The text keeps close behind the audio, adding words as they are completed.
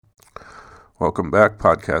Welcome back,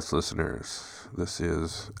 podcast listeners. This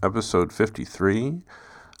is episode 53.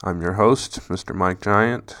 I'm your host, Mr. Mike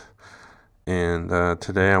Giant, and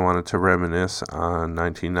today I wanted to reminisce on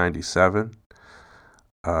 1997.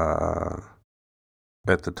 At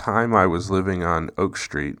the time, I was living on Oak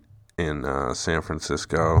Street in San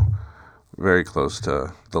Francisco, very close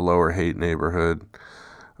to the Lower Haight neighborhood,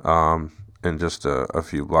 and just a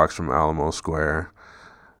few blocks from Alamo Square.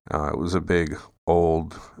 It was a big,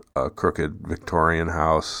 old, crooked Victorian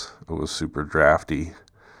house. It was super drafty,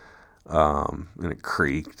 and it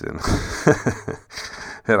creaked and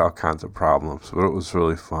had all kinds of problems, but it was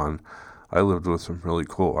really fun. I lived with some really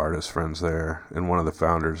cool artist friends there, and one of the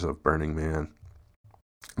founders of Burning Man.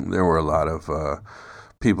 There were a lot of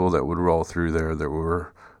people that would roll through there that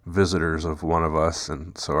were visitors of one of us,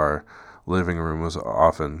 and so our living room was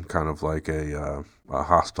often kind of like a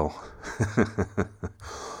hostel,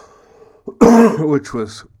 which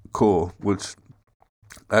was cool, which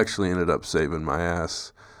actually ended up saving my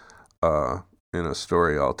ass in a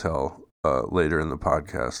story I'll tell later in the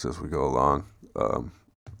podcast as we go along.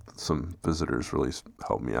 Some visitors really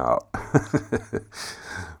helped me out.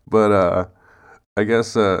 But I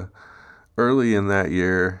guess early in that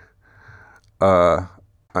year, I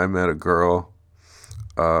met a girl.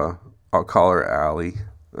 I'll call her Allie.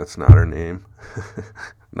 That's not her name.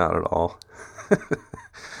 Not at all.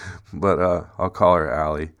 But I'll call her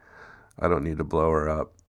Allie. I don't need to blow her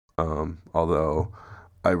up. Although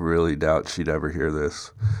I really doubt she'd ever hear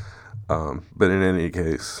this. But in any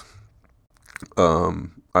case,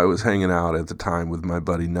 I was hanging out at the time with my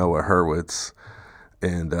buddy Noah Hurwitz,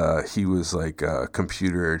 and he was like a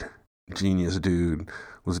computer genius dude,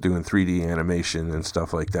 was doing 3D animation and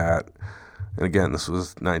stuff like that. And again, this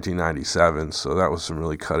was 1997, so that was some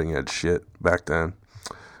really cutting edge shit back then.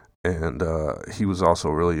 And he was also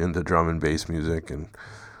really into drum and bass music, and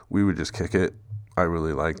we would just kick it. I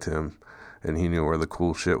really liked him, and he knew where the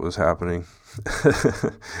cool shit was happening.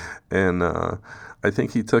 And I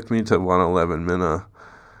think he took me to 111 Minna,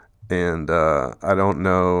 and I don't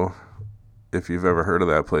know if you've ever heard of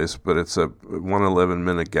that place, but it's a 111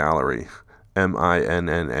 Minna Gallery,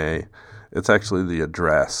 Minna. It's actually the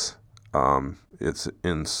address. It's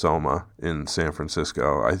in Soma in San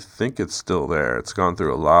Francisco. I think it's still there. It's gone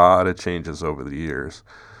through a lot of changes over the years.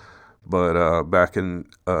 But back in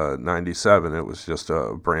 97, it was just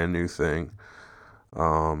a brand new thing.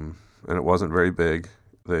 And it wasn't very big.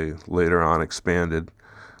 They later on expanded.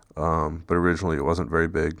 But originally it wasn't very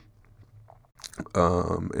big.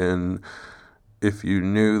 And if you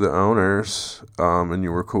knew the owners and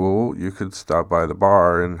you were cool, you could stop by the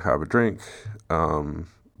bar and have a drink.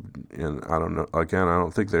 And I don't know, again, I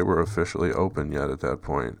don't think they were officially open yet at that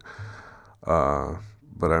point.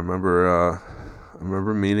 But I remember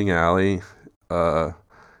meeting Allie.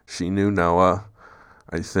 She knew Noah.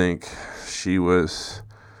 I think she was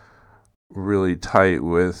really tight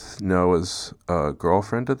with Noah's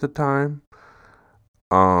girlfriend at the time.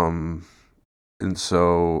 And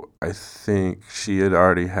so I think she had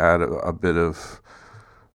already had a bit of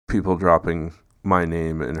people dropping my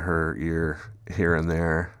name in her ear here and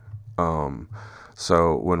there.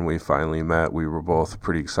 So when we finally met, we were both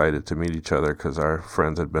pretty excited to meet each other because our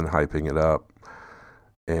friends had been hyping it up.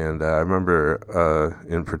 And I remember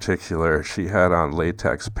in particular, she had on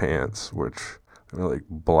latex pants, which were like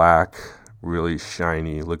black, really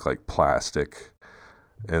shiny, looked like plastic.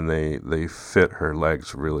 And they fit her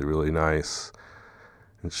legs really, really nice.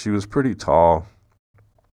 And she was pretty tall,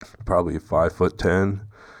 probably 5'10",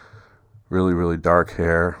 really, really dark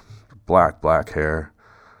hair, black hair,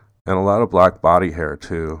 and a lot of black body hair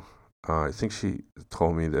too. I think she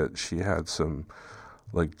told me that she had some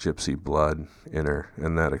like gypsy blood in her,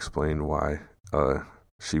 and that explained why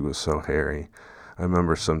she was so hairy. I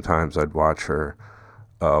remember sometimes I'd watch her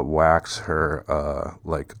wax her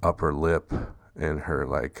like upper lip and her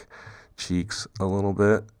like cheeks a little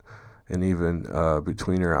bit, and even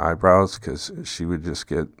between her eyebrows, because she would just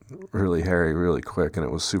get really hairy really quick, and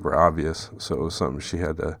it was super obvious. So it was something she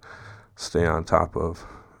had to stay on top of.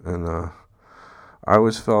 And I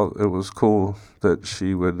always felt it was cool that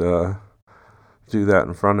she would do that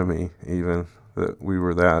in front of me, even that we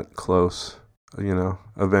were that close,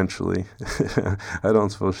 eventually. I don't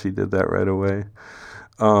suppose she did that right away.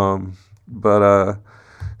 But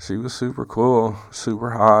she was super cool, super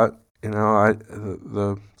hot.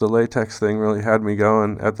 The latex thing really had me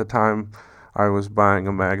going. At the time, I was buying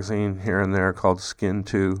a magazine here and there called Skin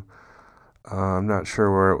 2. I'm not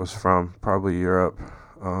sure where it was from, probably Europe,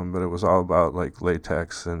 but it was all about like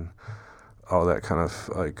latex and all that kind of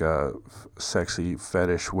like sexy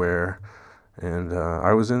fetish wear. And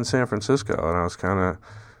I was in San Francisco, and I was kind of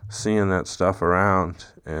seeing that stuff around,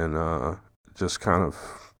 and just kind of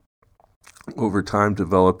over time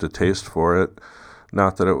developed a taste for it.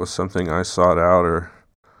 Not that it was something I sought out or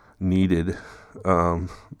needed,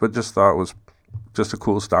 but just thought it was just a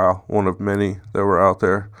cool style, one of many that were out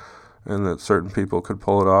there, and that certain people could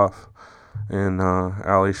pull it off, and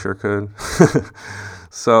Allie sure could.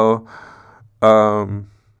 So,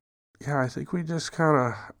 yeah, I think we just kind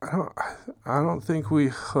of, I don't think we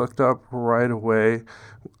hooked up right away.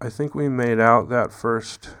 I think we made out that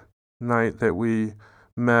first night that we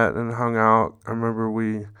met and hung out. I remember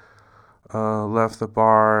we left the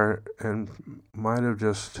bar and might have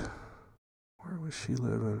just, where was she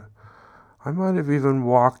living? I might have even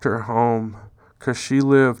walked her home, because she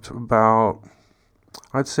lived about,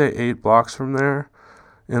 I'd say 8 blocks from there,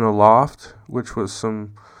 in a loft, which was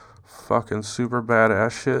some fucking super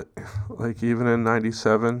badass shit. Like, even in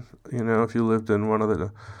 97, if you lived in one of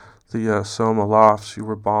the Soma lofts, you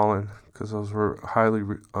were balling, because those were highly,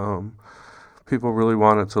 people really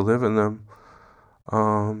wanted to live in them.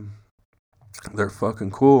 They're fucking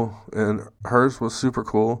cool, and hers was super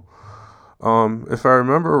cool. If I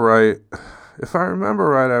remember right,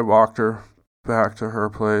 I walked her back to her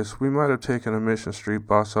place. We might have taken a Mission Street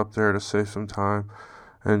bus up there to save some time,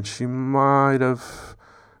 and she might have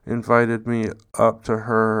invited me up to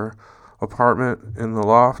her apartment in the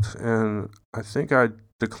loft, and I think I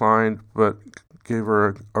declined, but gave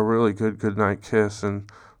her a really good goodnight kiss and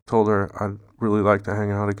told her I'd really like to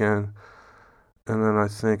hang out again. And then I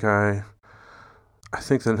think the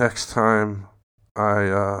next time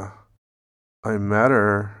I met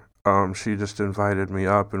her, she just invited me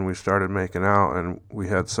up, and we started making out, and we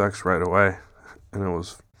had sex right away, and it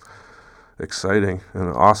was exciting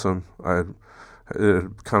and awesome. It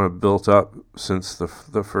had kind of built up since the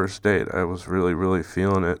first date. I was really, really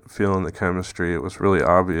feeling the chemistry. It was really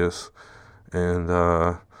obvious, and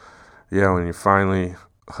yeah, when you finally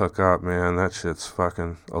hook up, man, that shit's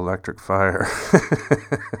fucking electric fire.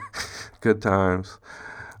 Good times.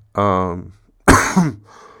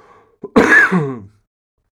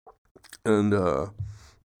 And I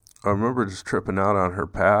remember just tripping out on her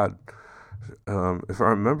pad. If I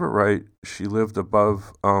remember right, she lived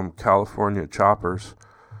above California Choppers,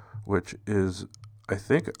 which is, I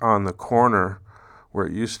think, on the corner where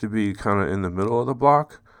it used to be kind of in the middle of the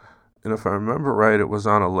block. And if I remember right, it was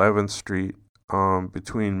on 11th Street,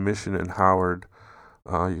 between Mission and Howard.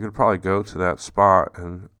 You could probably go to that spot,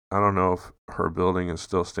 and I don't know if her building is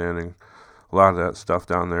still standing. A lot of that stuff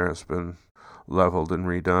down there has been leveled and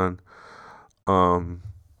redone. And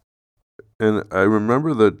I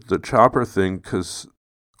remember the chopper thing, because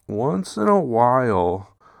once in a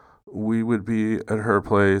while we would be at her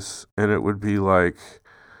place, and it would be like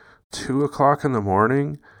 2 o'clock in the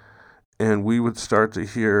morning, and we would start to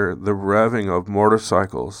hear the revving of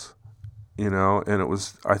motorcycles, and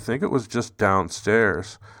I think it was just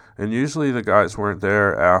downstairs. And usually the guys weren't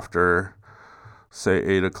there after, say,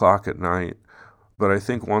 8 o'clock at night. But I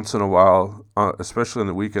think once in a while, especially on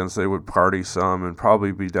the weekends, they would party some and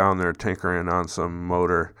probably be down there tinkering on some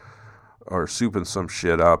motor or souping some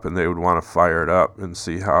shit up, and they would want to fire it up and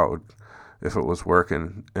see if it was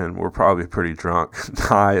working. And we're probably pretty drunk,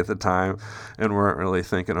 high at the time, and weren't really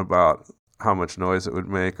thinking about how much noise it would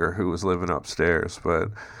make or who was living upstairs. But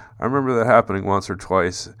I remember that happening once or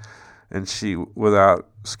twice, and she, without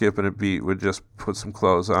skipping a beat, would just put some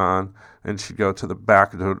clothes on, and she'd go to the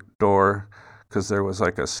back door, because there was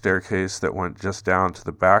like a staircase that went just down to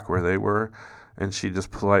the back where they were, and she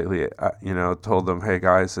just politely, told them, "Hey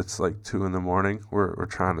guys, it's like 2 a.m. We're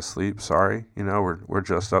trying to sleep. Sorry, we're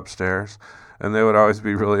just upstairs." And they would always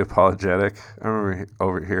be really apologetic. I remember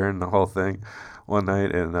overhearing the whole thing one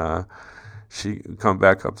night, and she'd come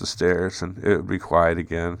back up the stairs, and it would be quiet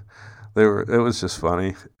again. It was just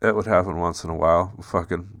funny. It would happen once in a while,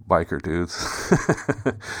 fucking biker dudes.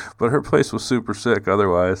 But her place was super sick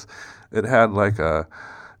otherwise. It had like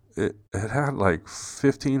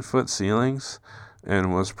 15-foot ceilings,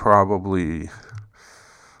 and was probably,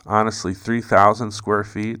 honestly, 3,000 square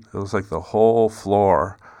feet. It was like the whole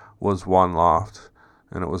floor was one loft,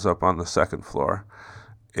 and it was up on the second floor,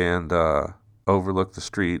 and overlooked the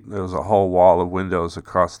street. There was a whole wall of windows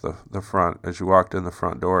across the front. As you walked in the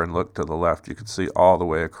front door and looked to the left, you could see all the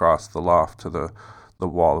way across the loft to the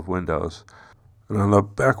wall of windows. And on the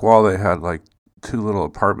back wall, they had like 2 little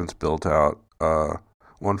apartments built out,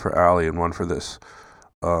 one for Allie and one for this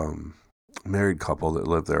married couple that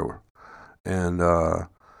lived there. And it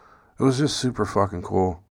was just super fucking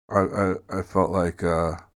cool. I felt like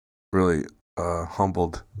really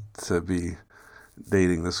humbled to be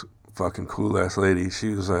dating this fucking cool ass lady.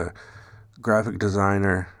 She was a graphic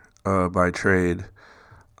designer by trade,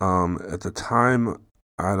 At the time,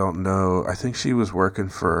 I don't know. I think she was working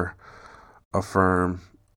for a firm,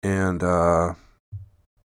 and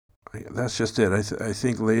that's just it. I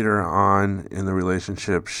think later on in the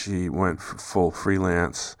relationship, she went full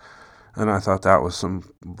freelance, and I thought that was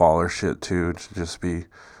some baller shit too, to just be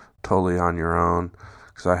totally on your own,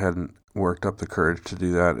 because I hadn't worked up the courage to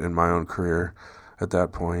do that in my own career at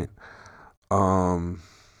that point. Um,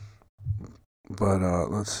 but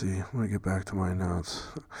let's see. Let me get back to my notes.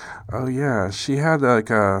 Oh yeah, she had like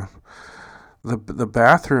the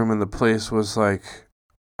bathroom in the place was like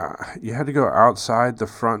you had to go outside the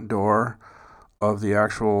front door of the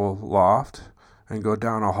actual loft and go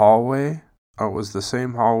down a hallway. It was the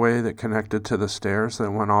same hallway that connected to the stairs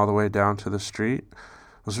that went all the way down to the street.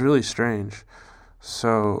 It was really strange.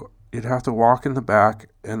 So you'd have to walk in the back,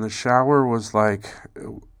 and the shower was like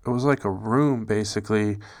it was like a room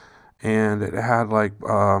basically, and it had like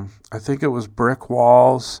I think it was brick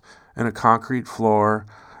walls and a concrete floor,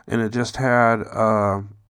 and it just had a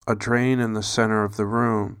drain in the center of the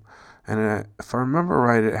room. And if I remember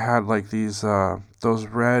right, it had like these those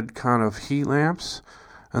red kind of heat lamps,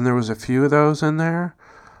 and there was a few of those in there.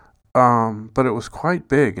 But it was quite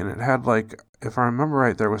big, and it had like, if I remember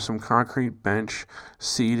right, there was some concrete bench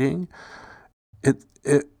seating. It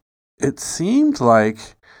it it seemed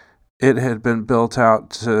like it had been built out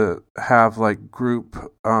to have like group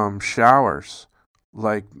showers,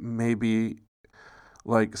 like maybe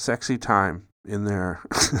like sexy time in there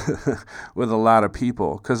with a lot of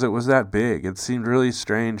people, because it was that big. It seemed really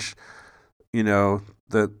strange,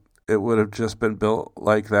 that it would have just been built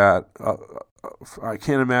like that. I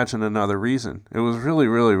can't imagine another reason. It was really,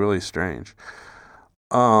 really, really strange.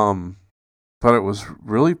 Um, but it was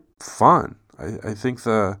really fun. I think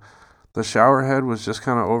the shower head was just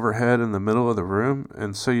kind of overhead in the middle of the room,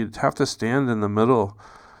 and so you'd have to stand in the middle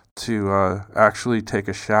to actually take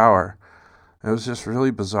a shower. It was just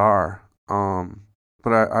really bizarre.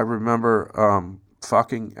 But I remember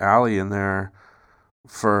fucking Allie in there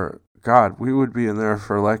for, God, we would be in there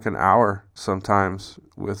for like an hour sometimes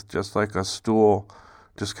with just like a stool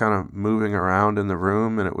just kind of moving around in the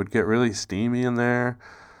room, and it would get really steamy in there.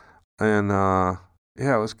 And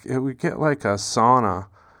yeah, it would get like a sauna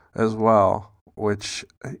as well, which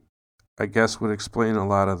I guess would explain a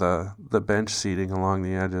lot of the bench seating along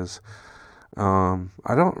the edges.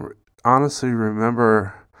 I don't honestly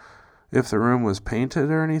remember if the room was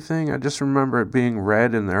painted or anything. I just remember it being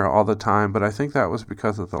red in there all the time, but I think that was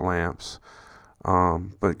because of the lamps.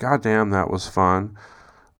 But goddamn, that was fun.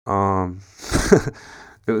 Um,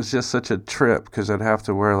 it was just such a trip, because I'd have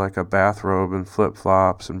to wear like a bathrobe and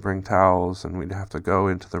flip-flops and bring towels, and we'd have to go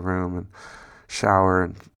into the room and shower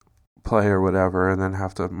and play or whatever, and then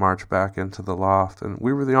have to march back into the loft. And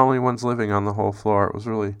we were the only ones living on the whole floor. It was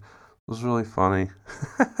really funny.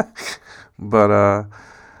 But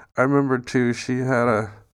I remember too, she had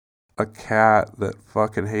a cat that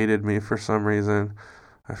fucking hated me for some reason.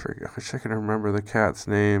 I forget. I wish I could remember the cat's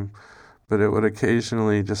name, but it would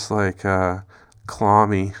occasionally just like claw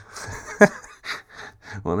me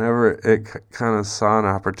whenever it kind of saw an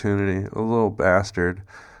opportunity. A little bastard.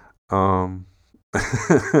 Um,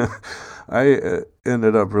 I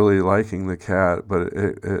ended up really liking the cat, but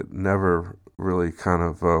it never really kind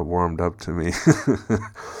of warmed up to me.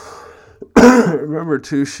 I remember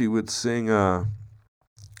too, she would sing,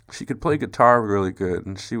 she could play guitar really good,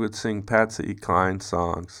 and she would sing Patsy Cline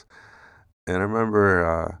songs. And I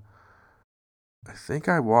remember, I think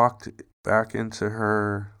I walked back into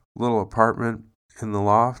her little apartment in the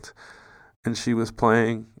loft, and she was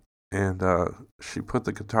playing, and she put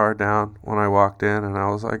the guitar down when I walked in, and I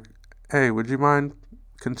was like, hey, would you mind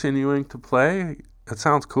continuing to play? It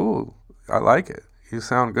sounds cool. I like it. You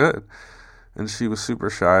sound good. And she was super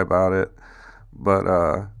shy about it, but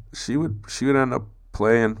she would end up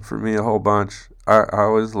playing for me a whole bunch. I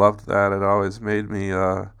always loved that. It always made me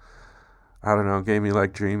I don't know, gave me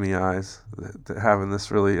like dreamy eyes, having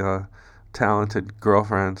this really talented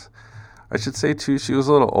girlfriend. I should say too, she was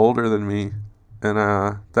a little older than me, and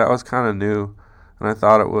that was kind of new, and I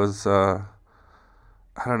thought it was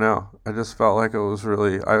I don't know. I just felt like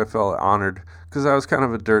I felt honored, because I was kind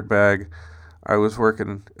of a dirtbag. I was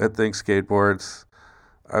working at Think Skateboards.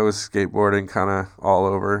 I was skateboarding kind of all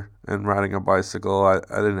over and riding a bicycle. I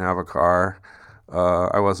didn't have a car.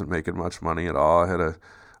 I wasn't making much money at all. I had a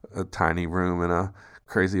tiny room in a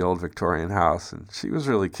crazy old Victorian house, and she was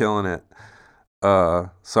really killing it.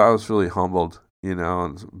 So I was really humbled,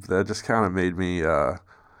 and that just kind of made me, I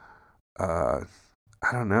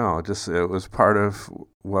don't know, it was part of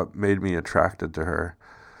what made me attracted to her.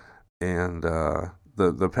 And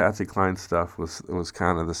the Patsy Cline stuff was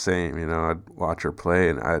kind of the same. I'd watch her play,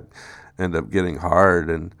 and I'd end up getting hard,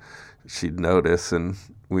 and she'd notice, and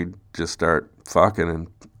we'd just start fucking. And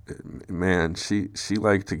man, she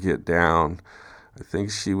liked to get down. I think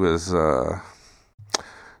she might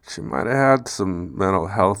have had some mental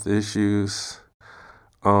health issues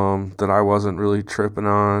that I wasn't really tripping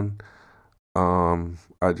on.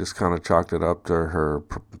 I just kind of chalked it up to her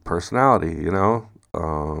personality,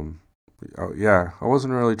 yeah, I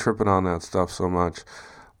wasn't really tripping on that stuff so much.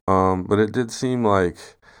 But it did seem like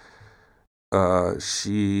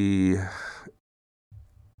she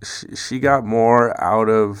got more out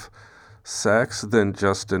of sex than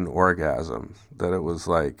just an orgasm. That it was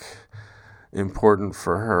like important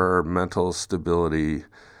for her mental stability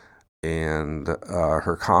and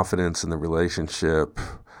her confidence in the relationship.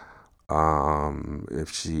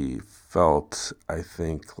 If she felt, I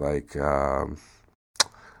think, like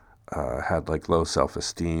had like low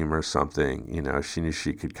self-esteem or something, she knew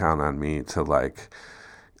she could count on me to like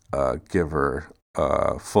give her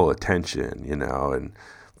full attention, and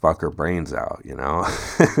fuck her brains out,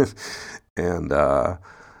 and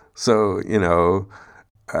so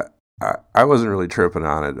I wasn't really tripping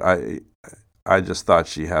on it. I just thought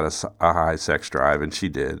she had a high sex drive, and she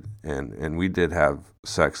did, and we did have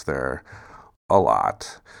sex there a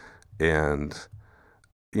lot, and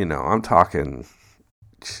I'm talking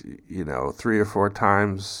 3 or 4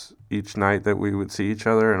 times each night that we would see each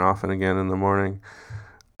other, and often again in the morning.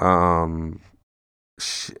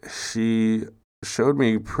 She showed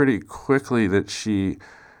me pretty quickly that she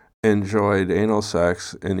enjoyed anal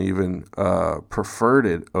sex and even preferred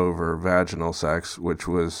it over vaginal sex, which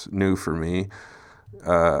was new for me.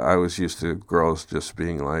 I was used to girls just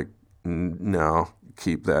being like, no,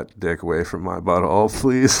 keep that dick away from my butthole,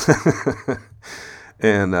 please.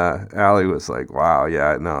 And Allie was like, wow,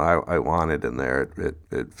 yeah, no, I want it in there.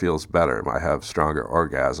 It feels better. I have stronger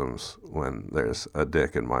orgasms when there's a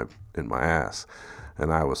dick in my ass.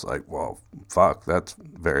 And I was like, well, fuck, that's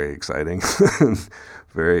very exciting.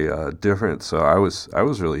 Very different. So I was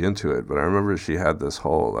really into it. But I remember she had this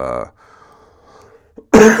whole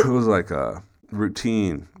it was like a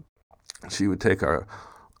routine. She would take a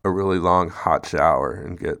really long hot shower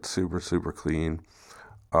and get super, super clean.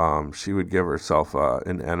 She would give herself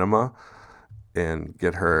an enema and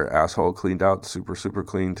get her asshole cleaned out super, super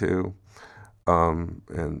clean too.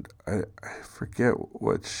 And I forget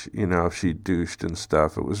what if she douched and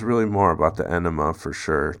stuff. It was really more about the enema for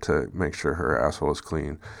sure, to make sure her asshole was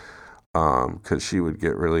clean. 'Cause she would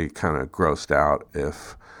get really kind of grossed out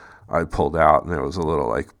if I pulled out and there was a little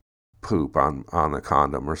like poop on the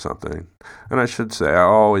condom or something. And I should say, I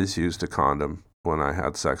always used a condom when I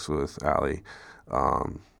had sex with Allie.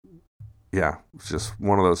 Yeah, it's just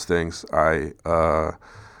one of those things. I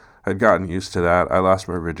had gotten used to that. I lost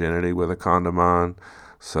my virginity with a condom on,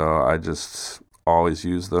 so I just always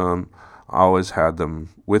used them. I always had them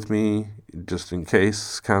with me, just in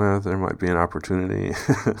case, kind of, there might be an opportunity.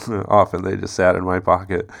 Often they just sat in my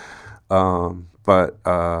pocket. But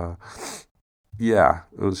yeah,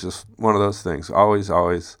 it was just one of those things. Always.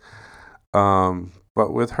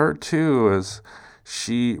 But with her too, is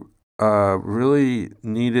she really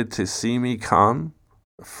needed to see me come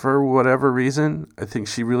for whatever reason. I think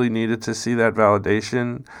she really needed to see that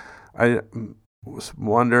validation. I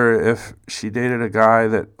wonder if she dated a guy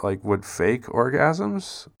that like would fake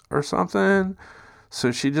orgasms or something.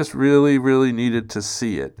 So she just really, really needed to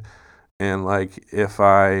see it. And like if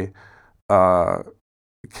I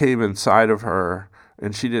came inside of her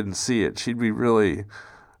and she didn't see it, she'd be really,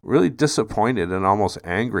 really disappointed and almost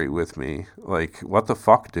angry with me. Like, what the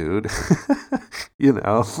fuck, dude?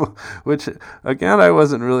 Which again, I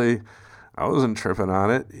wasn't tripping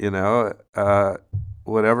on it,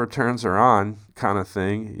 whatever turns her on kind of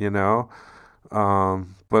thing,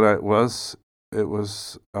 but it was, yeah, it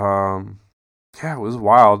was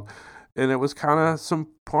wild. And it was kind of some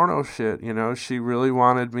porno shit, she really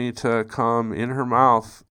wanted me to come in her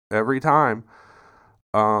mouth every time.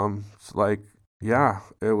 It's like, yeah,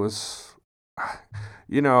 it was,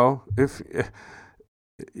 if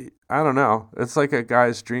I don't know, it's like a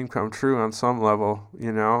guy's dream come true on some level,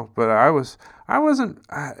 but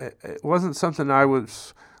it wasn't something I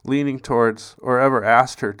was leaning towards or ever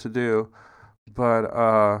asked her to do.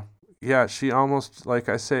 But, yeah, she almost, like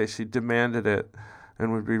I say, she demanded it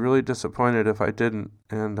and would be really disappointed if I didn't.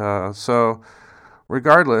 And, so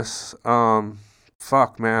regardless,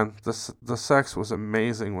 fuck, man, the sex was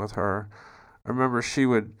amazing with her. I remember she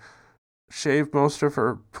would shave most of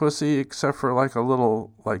her pussy except for like a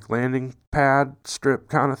little like landing pad strip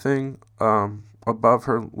kind of thing above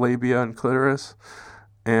her labia and clitoris.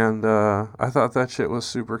 And I thought that shit was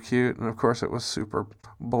super cute. And of course, it was super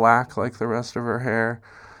black like the rest of her hair.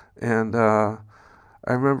 And I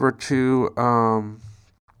remember too,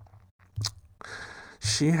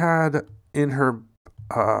 she had in her.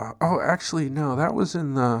 Oh, actually, no, that was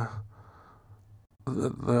in the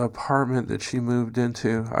apartment that she moved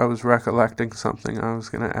into. I was recollecting something I was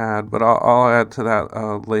going to add, but I'll add to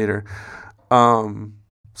that later. Um,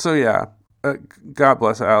 so yeah, God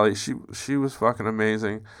bless Allie. She was fucking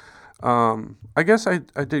amazing. I guess I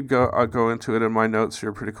did go. I'll go into it in my notes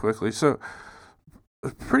here pretty quickly. So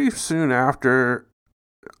pretty soon after,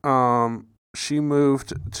 she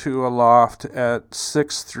moved to a loft at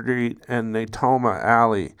 6th Street and Natoma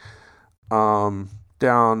Alley,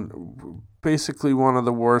 down basically one of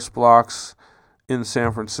the worst blocks in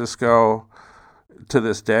San Francisco to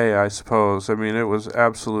this day, I suppose. I mean, it was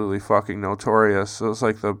absolutely fucking notorious. It was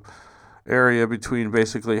like the area between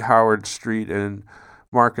basically Howard Street and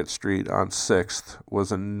Market Street on 6th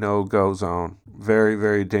was a no-go zone. Very,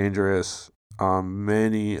 very dangerous.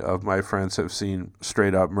 Many of my friends have seen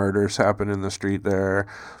straight-up murders happen in the street there.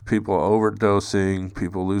 People overdosing,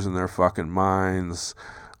 people losing their fucking minds,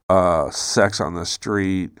 sex on the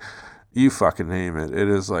street. You fucking name it. It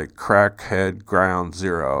is like crackhead ground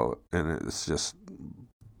zero, and it's just,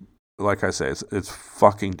 like I say, it's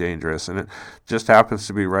fucking dangerous, and it just happens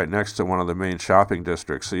to be right next to one of the main shopping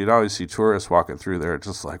districts. So you'd always see tourists walking through there,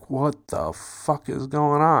 just like, what the fuck is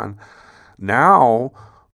going on? Now,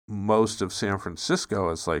 most of San Francisco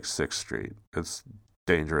is like 6th Street. It's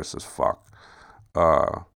dangerous as fuck.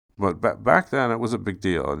 But back then, it was a big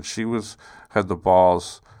deal, and she had the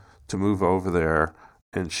balls to move over there,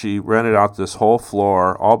 and she rented out this whole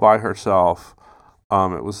floor all by herself.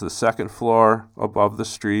 It was the second floor above the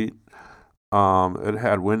street. It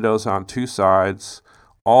had windows on two sides,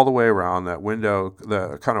 all the way around that window,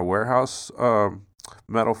 the kind of warehouse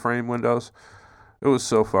metal frame windows. It was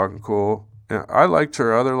so fucking cool. Yeah, I liked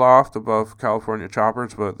her other loft above California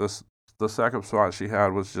Choppers, but the second spot she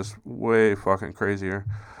had was just way fucking crazier.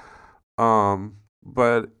 And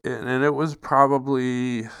it was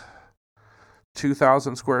probably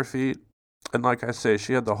 2,000 square feet, and like I say,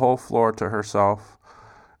 she had the whole floor to herself,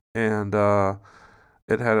 and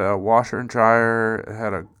it had a washer and dryer. It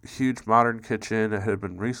had a huge modern kitchen. It had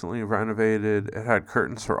been recently renovated. It had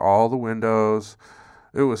curtains for all the windows.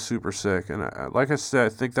 It was super sick. And like I said, I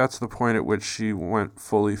think that's the point at which she went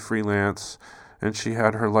fully freelance. And she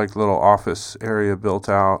had her like little office area built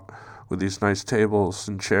out with these nice tables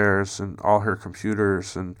and chairs and all her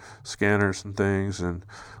computers and scanners and things. And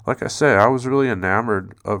like I say, I was really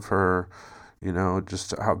enamored of her,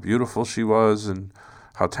 just how beautiful she was and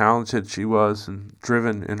how talented she was and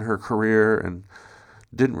driven in her career, and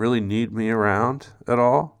didn't really need me around at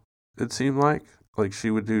all, it seemed like. Like,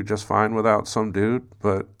 she would do just fine without some dude,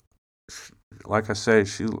 but like I say,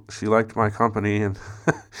 she liked my company and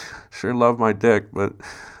sure loved my dick, but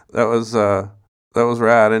that was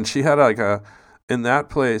rad. And she had in that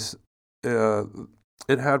place,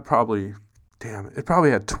 it probably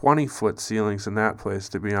had 20-foot ceilings in that place,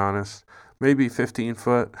 to be honest, maybe 15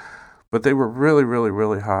 foot, but they were really, really,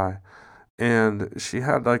 really high. And she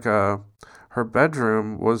had her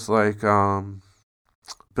bedroom was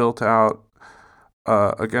built out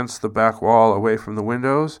against the back wall away from the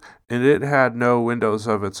windows, and it had no windows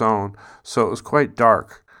of its own, so it was quite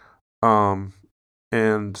dark, and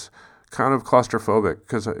kind of claustrophobic,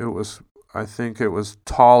 because I think it was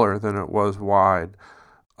taller than it was wide,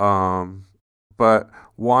 but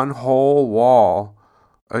one whole wall,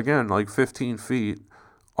 again, like 15 feet,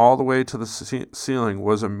 all the way to the ceiling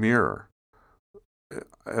was a mirror.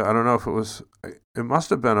 I don't know if it must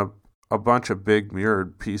have been a bunch of big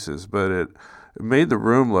mirrored pieces, but it made the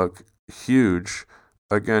room look huge,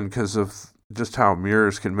 again, because of just how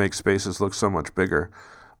mirrors can make spaces look so much bigger.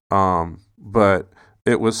 But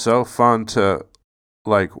it was so fun to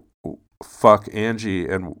fuck Angie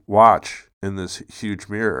and watch in this huge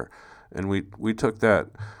mirror, and we took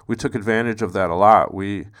advantage of that a lot.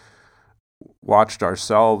 We watched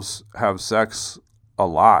ourselves have sex a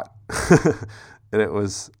lot, and it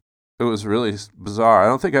was really bizarre. I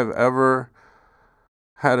don't think I've ever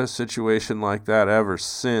had a situation like that ever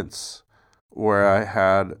since, where I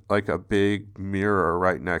had a big mirror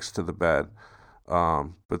right next to the bed.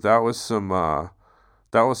 But that was some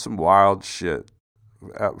wild shit,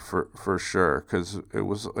 for sure, because it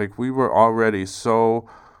was we were already so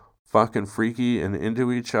fucking freaky and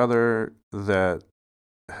into each other that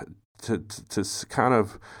to kind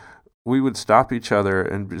of, we would stop each other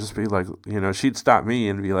and just be like, she'd stop me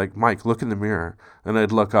and be like, Mike, look in the mirror, and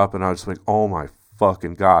I'd look up and I was like, oh my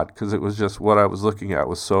fucking God, because it was just what I was looking at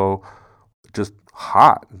was so just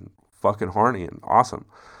hot and fucking horny and awesome.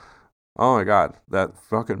 Oh my God, that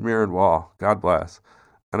fucking mirrored wall. God bless.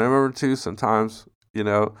 And I remember too, sometimes,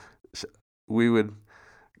 we would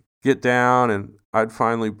get down and I'd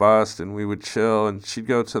finally bust and we would chill and she'd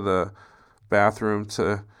go to the bathroom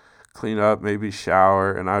to clean up, maybe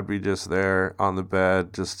shower, and I'd be just there on the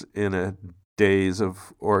bed, just in a daze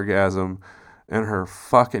of orgasm. And her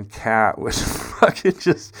fucking cat would fucking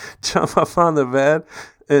just jump up on the bed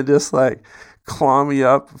and just like claw me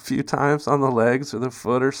up a few times on the legs or the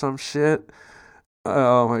foot or some shit.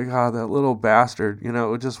 Oh my God, that little bastard, it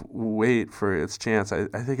would just wait for its chance. I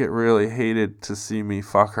think it really hated to see me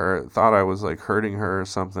fuck her. It thought I was like hurting her or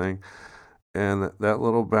something. And that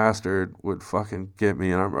little bastard would fucking get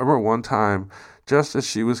me. And I remember one time, just as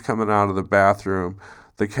she was coming out of the bathroom,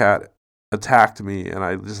 the cat attacked me and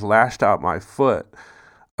I just lashed out my foot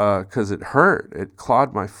because it hurt. It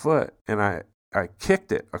clawed my foot and I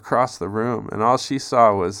kicked it across the room. And all she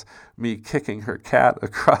saw was me kicking her cat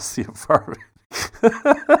across the apartment.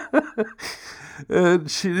 And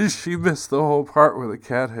she missed the whole part where the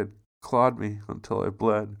cat had clawed me until I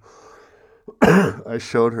bled. I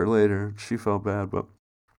showed her later. She felt bad, but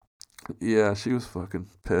yeah, she was fucking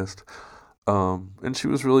pissed. And she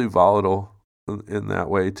was really volatile in that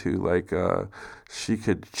way too. Like, she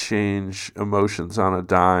could change emotions on a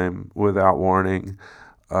dime without warning,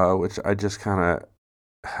 which I just kind of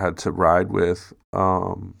had to ride with.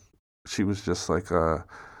 She was just like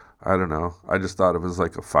I don't know. I just thought it was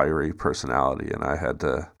like a fiery personality, and I had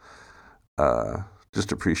to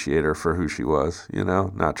just appreciate her for who she was,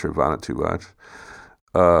 not trip on it too much.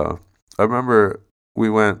 I remember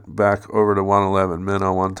we went back over to 111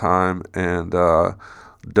 Minnow one time, and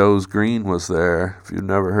Doze Green was there. If you've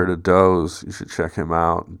never heard of Doze, you should check him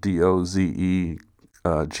out. Doze Green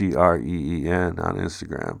on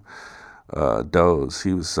Instagram. Doze,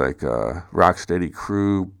 he was like a Rocksteady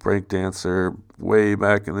Crew breakdancer way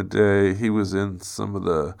back in the day. He was in some of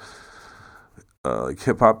the like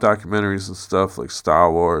hip hop documentaries and stuff, like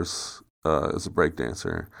Star Wars, as a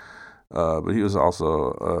breakdancer. But he was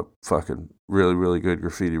also a fucking really, really good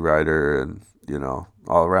graffiti writer and,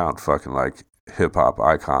 all around fucking like hip hop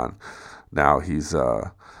icon. Now he's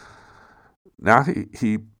now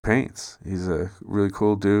he paints. He's a really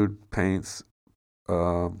cool dude, paints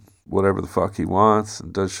whatever the fuck he wants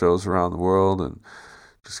and does shows around the world and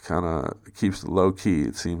just kind of keeps it low key,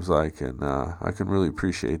 it seems like, and I can really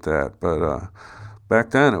appreciate that. But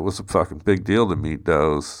back then it was a fucking big deal to meet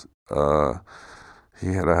Doze.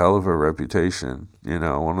 He had a hell of a reputation,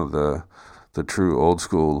 one of the true old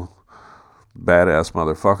school badass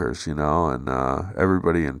motherfuckers, and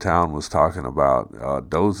everybody in town was talking about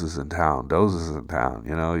Doze is in town,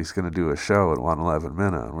 he's going to do a show at 111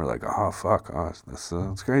 Minna, and we're like, oh fuck,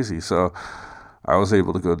 that's crazy. So I was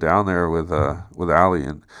able to go down there with Allie,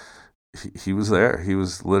 and he was there. He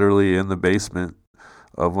was literally in the basement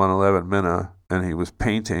of 111 Minna, and he was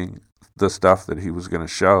painting the stuff that he was going to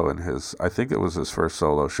show in I think it was his first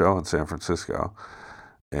solo show in San Francisco.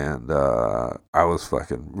 And I was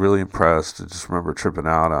fucking really impressed. I just remember tripping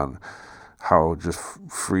out on how just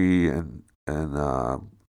free and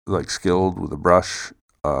like skilled with a brush,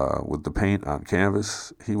 with the paint on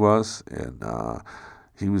canvas he was. And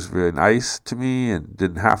he was very nice to me and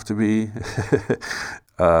didn't have to be.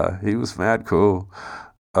 He was mad cool.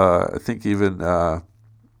 I think even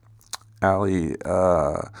Allie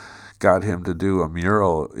got him to do a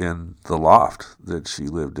mural in the loft that she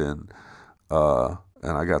lived in.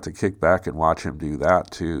 And I got to kick back and watch him do that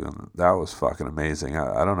too, and that was fucking amazing.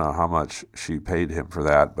 I don't know how much she paid him for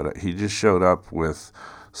that, but he just showed up with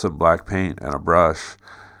some black paint and a brush,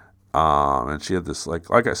 and she had this, like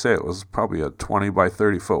I say, it was probably a 20 by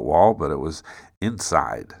 30 foot wall, but it was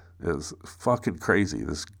inside. It was fucking crazy.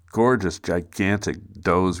 This gorgeous, gigantic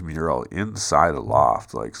Doze mural inside a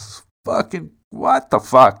loft, like fucking what the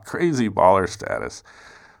fuck, crazy baller status,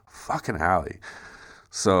 fucking Allie.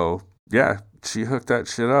 So yeah, she hooked that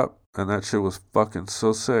shit up, and that shit was fucking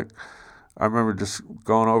so sick. I remember just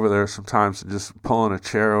going over there sometimes and just pulling a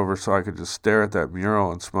chair over so I could just stare at that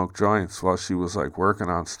mural and smoke joints while she was like working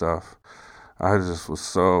on stuff. I just was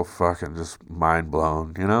so fucking just mind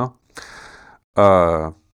blown,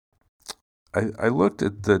 I looked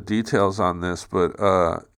at the details on this, but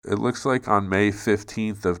it looks like on May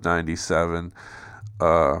 15th of 97,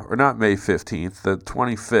 or not May 15th, the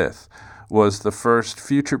 25th, was the first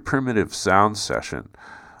Future Primitive sound session.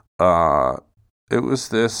 It was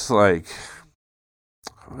this, like,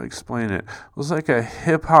 how do I explain it? It was like a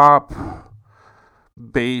hip-hop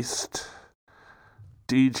based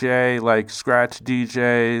DJ, like scratch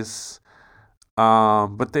DJs,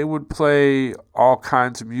 But they would play all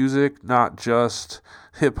kinds of music, not just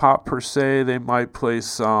hip hop per se. They might play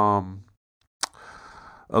some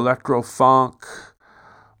electro funk,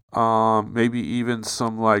 maybe even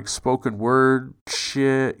some like spoken word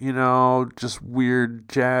shit, just weird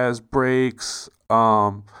jazz breaks.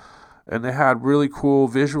 And they had really cool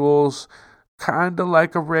visuals, kind of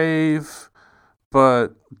like a rave,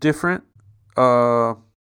 but different.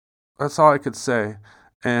 That's all I could say.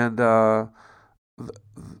 And what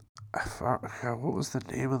was the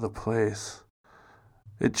name of the place?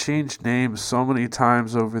 It changed names so many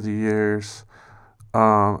times over the years.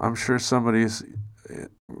 I'm sure somebody's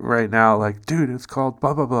right now like, dude, it's called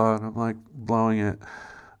blah blah blah, and I'm like blowing it.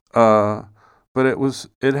 But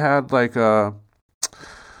it had like a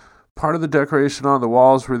part of the decoration on the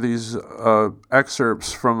walls were these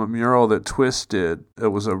excerpts from a mural that Twist did. It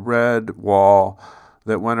was a red wall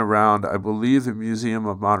that went around, I believe, the Museum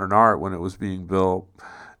of Modern Art when it was being built.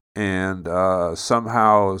 And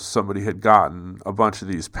somehow somebody had gotten a bunch of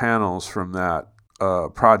these panels from that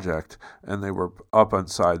project, and they were up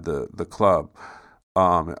inside the club.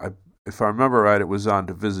 If I remember right, it was on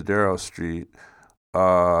Divisadero Street.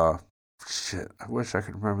 Shit, I wish I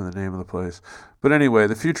could remember the name of the place. But anyway,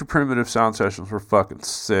 the Future Primitive sound sessions were fucking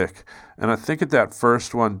sick. And I think at that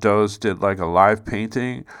first one, Doze did like a live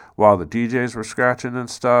painting while the DJs were scratching and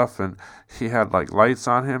stuff, and he had like lights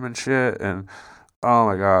on him and shit, and oh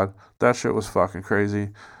my god, that shit was fucking crazy.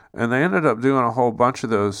 And they ended up doing a whole bunch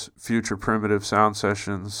of those Future Primitive sound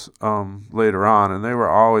sessions later on, and they were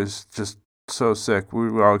always just so sick.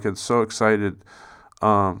 We would all get so excited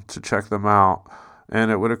to check them out. And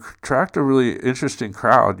it would attract a really interesting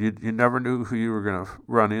crowd. You never knew who you were going to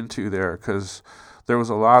run into there, because there was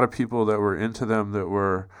a lot of people that were into them that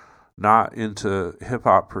were not into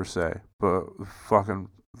hip-hop per se, but fucking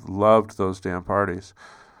loved those damn parties.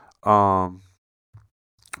 I'm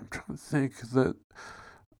trying to think that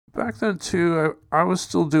back then, too, I was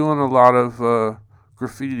still doing a lot of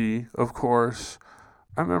graffiti, of course.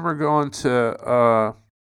 I remember going to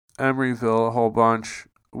Emeryville a whole bunch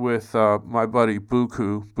with my buddy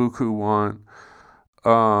Buku. Buku won.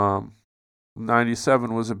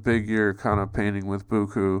 97 was a big year kind of painting with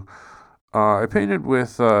Buku. I painted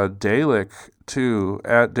with Dalek too,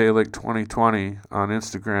 at Dalek 2020 on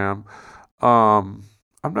Instagram. I'm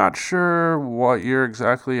not sure what year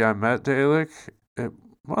exactly I met Dalek. It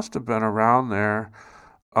must have been around there.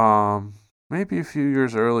 Maybe a few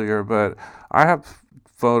years earlier, but I have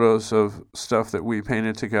photos of stuff that we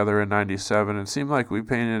painted together in 97. It seemed like we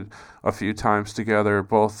painted a few times together,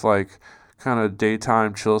 both like kind of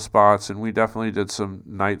daytime chill spots, and we definitely did some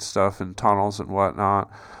night stuff in tunnels and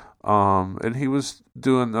whatnot. And he was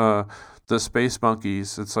doing the Space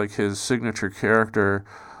Monkeys. It's like his signature character.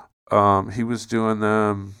 He was doing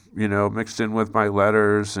them, mixed in with my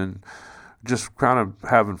letters and just kind of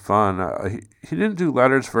having fun. He didn't do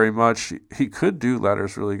letters very much. He could do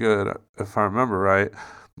letters really good, if I remember right,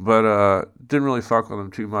 but didn't really fuck with him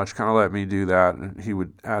too much. Kind of let me do that, and he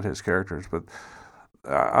would add his characters. But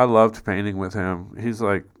I loved painting with him. He's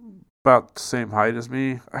like about the same height as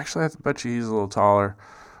me. Actually, I bet you he's a little taller.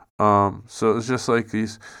 So it was just like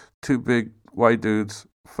these two big white dudes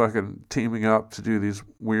fucking teaming up to do these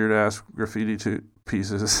weird ass graffiti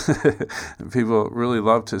pieces. And people really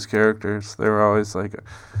loved his characters. They were always like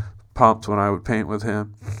pumped when I would paint with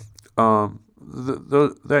him.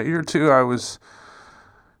 That year too, I was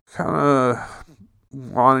kind of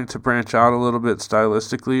wanting to branch out a little bit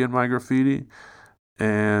stylistically in my graffiti,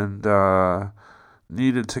 and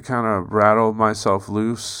needed to kind of rattle myself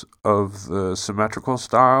loose of the symmetrical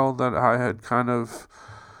style that I had kind of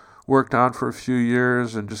worked on for a few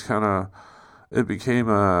years, and just kind of it became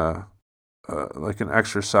like an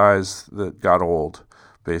exercise that got old,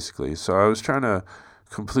 basically. So I was trying to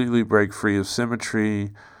completely break free of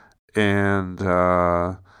symmetry and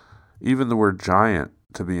even the word giant,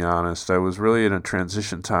 to be honest. I was really in a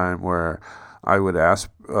transition time where I would ask,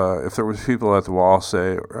 if there was people at the wall,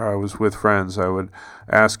 say, or I was with friends, I would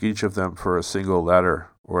ask each of them for a single letter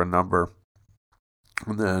or a number.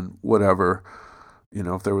 And then whatever,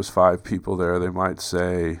 if there was 5 people there, they might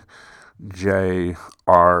say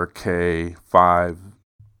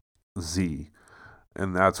JRK5Z.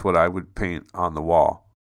 And that's what I would paint on the wall,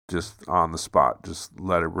 just on the spot, just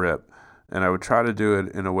let it rip. And I would try to do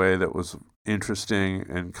it in a way that was interesting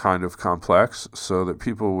and kind of complex, so that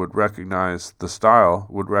people would recognize the style,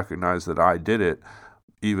 would recognize that I did it,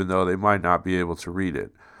 even though they might not be able to read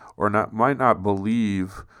it, or might not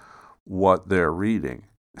believe what they're reading.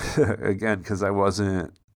 Again, because I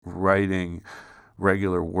wasn't writing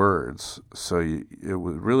regular words. So it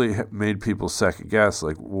really made people second guess,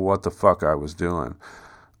 like, what the fuck I was doing.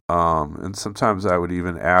 And sometimes I would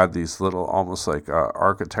even add these little, almost like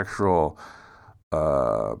architectural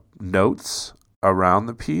notes around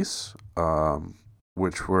the piece,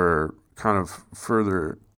 which were kind of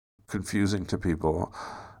further confusing to people.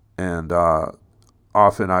 And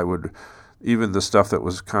often I would, even the stuff that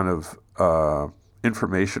was kind of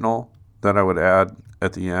informational that I would add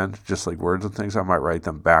at the end, just like words and things, I might write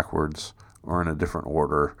them backwards or in a different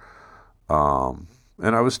order.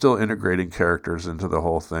 And I was still integrating characters into the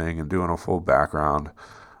whole thing and doing a full background.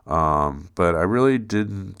 But I really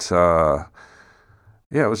didn't, it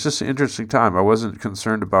was just an interesting time. I wasn't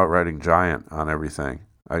concerned about writing giant on everything.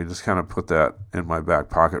 I just kind of put that in my back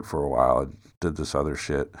pocket for a while and did this other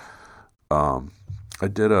shit. I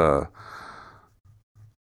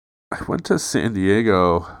went to San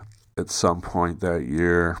Diego at some point that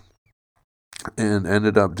year and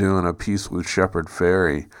ended up doing a piece with Shepard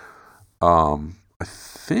Fairey. I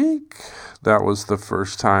think that was the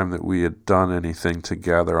first time that we had done anything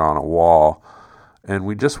together on a wall. And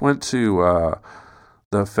we just went to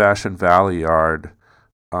the Fashion Valley Yard.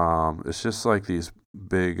 It's just like these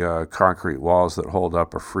big concrete walls that hold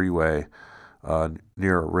up a freeway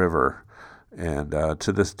near a river. And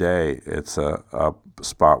to this day, it's a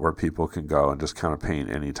spot where people can go and just kind of paint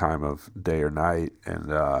any time of day or night.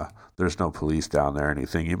 And there's no police down there or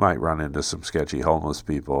anything. You might run into some sketchy homeless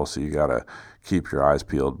people, so you got to keep your eyes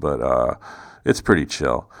peeled. But it's pretty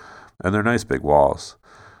chill. And they're nice big walls.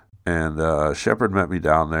 And Shepard met me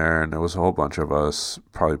down there, and there was a whole bunch of us.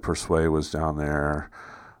 Probably Persuade was down there.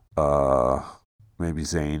 Maybe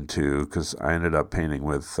Zane, too, because I ended up painting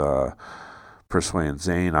with Persuade and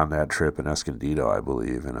Zane on that trip in Escondido, I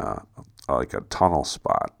believe, in a tunnel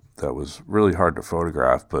spot that was really hard to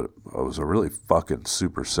photograph, but it was a really fucking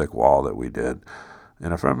super sick wall that we did.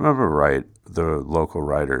 And if I remember right, the local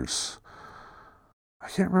writers, I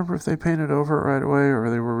can't remember if they painted over it right away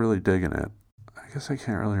or they were really digging it. I guess I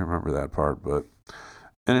can't really remember that part, but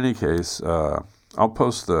in any case, I'll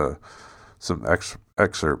post some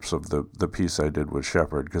excerpts of the piece I did with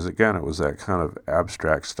Shepard, because again, it was that kind of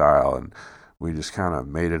abstract style, and we just kind of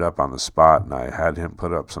made it up on the spot, and I had him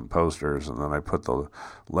put up some posters, and then I put the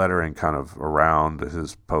lettering kind of around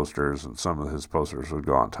his posters, and some of his posters would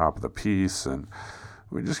go on top of the piece, and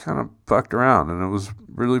we just kind of fucked around, and it was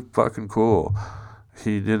really fucking cool.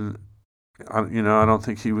 He didn't, I don't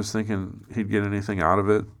think he was thinking he'd get anything out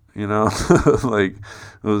of it, like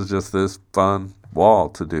it was just this fun wall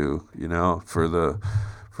to do, for the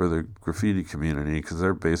graffiti community, because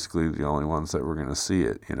they're basically the only ones that were going to see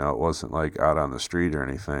it. It wasn't like out on the street or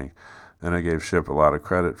anything. And I gave Ship a lot of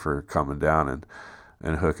credit for coming down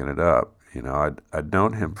and hooking it up. I'd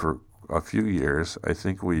known him for a few years. I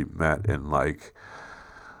think we met in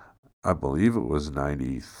I believe it was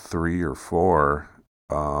 93 or 4.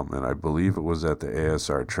 And I believe it was at the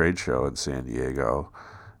ASR trade show in San Diego.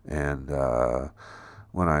 And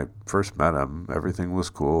when I first met him, everything was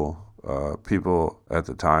cool. People at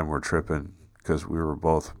the time were tripping because we were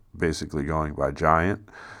both basically going by giant.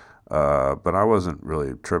 But I wasn't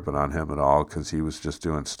really tripping on him at all, because he was just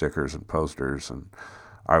doing stickers and posters, and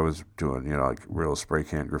I was doing, like real spray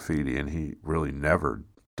can graffiti, and he really never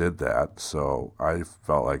did that. So I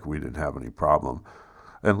felt like we didn't have any problem.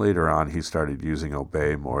 And later on, he started using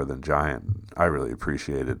Obey more than Giant. I really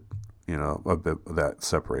appreciated, a bit of that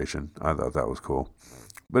separation. I thought that was cool.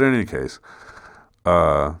 But in any case,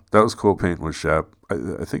 that was cool painting with Shep.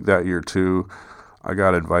 I think that year, too, I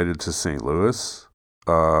got invited to St. Louis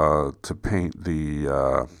to paint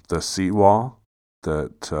the seawall.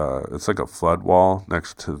 That it's like a flood wall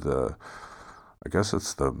next to I guess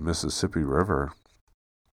it's the Mississippi River.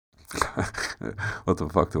 What the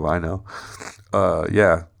fuck do I know?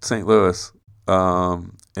 St. Louis.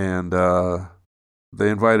 And they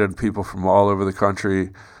invited people from all over the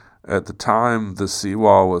country. At the time, the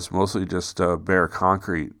seawall was mostly just bare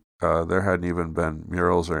concrete. There hadn't even been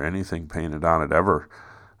murals or anything painted on it ever.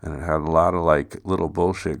 And it had a lot of little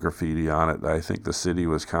bullshit graffiti on it. I think the city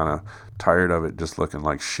was kind of tired of it just looking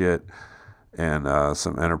like shit. And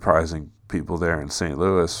some enterprising people there in St.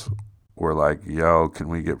 Louis were like, yo, can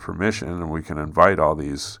we get permission, and we can invite all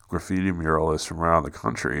these graffiti muralists from around the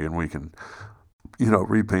country, and we can,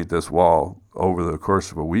 repaint this wall over the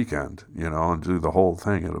course of a weekend, and do the whole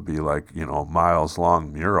thing. It'll be like, a miles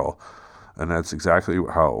long mural. And that's exactly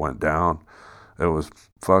how it went down. It was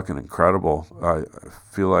fucking incredible. I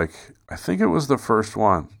think it was the first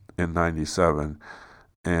one in 97.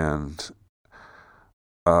 And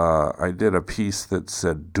I did a piece that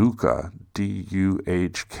said Duhkha, Duhkha.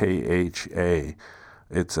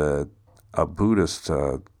 It's a a Buddhist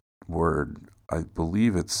word. I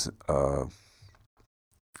believe it's a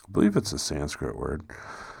Sanskrit word,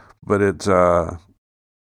 but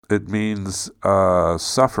it means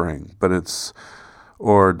suffering, but it's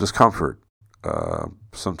or discomfort.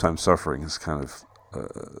 Sometimes suffering is kind of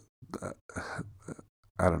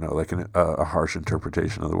I don't know, like a harsh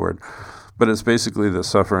interpretation of the word, but it's basically the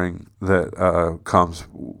suffering that comes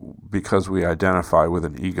because we identify with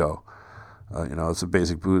an ego. It's a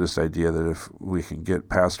basic Buddhist idea that if we can get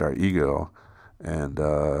past our ego and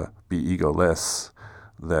be egoless,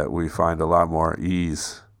 that we find a lot more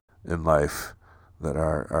ease in life, that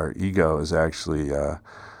our ego is actually a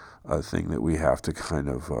thing that we have to kind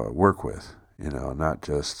of work with, not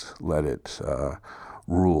just let it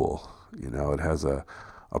rule. It has a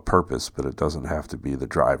purpose, but it doesn't have to be the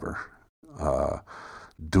driver.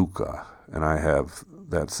 Duhkha, and I have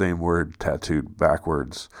that same word tattooed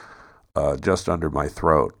backwards just under my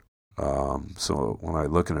throat. So when I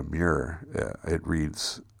look in a mirror, it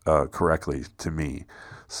reads correctly to me.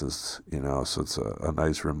 So it's a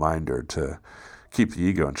nice reminder to keep the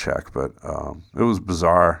ego in check. But it was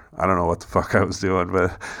bizarre. I don't know what the fuck I was doing,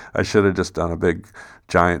 but I should have just done a big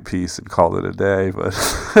giant piece and called it a day. But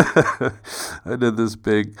I did this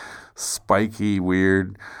big spiky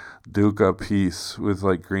weird Duhkha piece with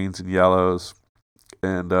like greens and yellows,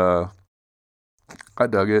 and I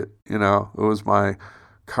dug it. It was my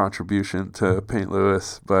contribution to Paint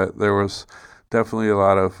Lewis, but there was definitely a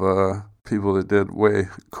lot of people that did way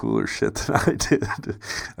cooler shit than I did.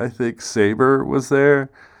 I think Saber was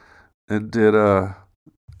there and did I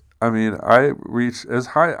reached as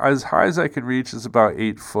high as I can reach is about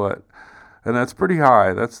 8 foot, and that's pretty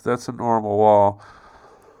high. That's a normal wall.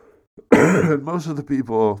 And most of the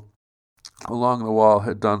people along the wall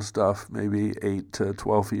had done stuff maybe 8 to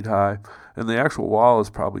 12 feet high, and the actual wall is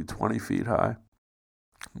probably 20 feet high.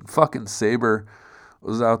 And fucking Saber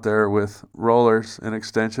was out there with rollers and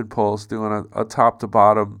extension poles doing a top to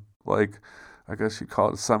bottom, like I guess you'd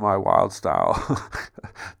call it semi-wild style,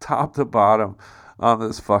 top to bottom on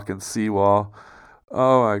this fucking seawall.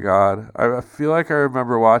 Oh my God. I feel like I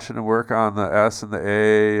remember watching him work on the S and the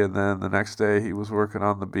A, and then the next day he was working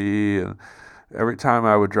on the B, and every time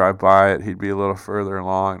I would drive by it, he'd be a little further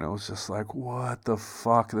along, and it was just like, what the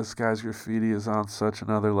fuck? This guy's graffiti is on such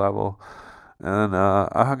another level. And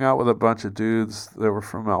I hung out with a bunch of dudes that were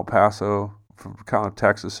from El Paso, from kind of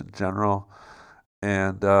Texas in general,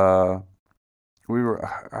 and I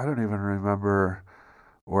don't even remember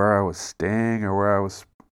where I was staying or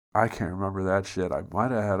I can't remember that shit. I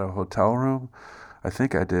might have had a hotel room. I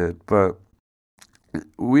think I did, but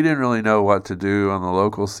we didn't really know what to do on the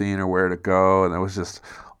local scene or where to go, and there was just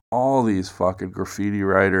all these fucking graffiti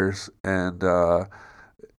writers, and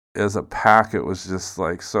as a pack it was just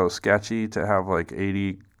like so sketchy to have like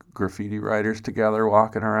 80 graffiti writers together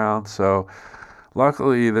walking around. So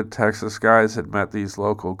luckily the Texas guys had met these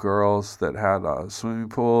local girls that had a swimming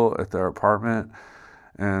pool at their apartment,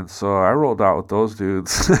 and so I rolled out with those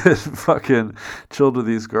dudes and fucking chilled with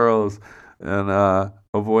these girls, and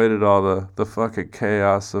avoided all the fucking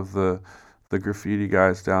chaos of the graffiti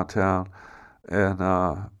guys downtown. And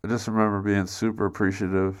I just remember being super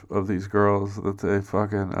appreciative of these girls that they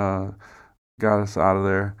fucking got us out of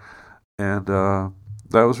there. And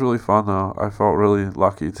that was really fun, though. I felt really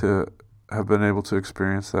lucky to have been able to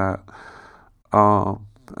experience that. I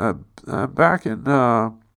got back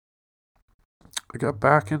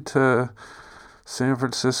into San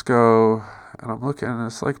Francisco, and I'm looking, and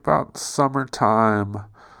it's like about summertime.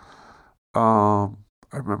 I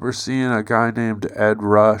remember seeing a guy named Ed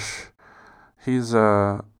Rush. He's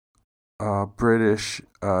a British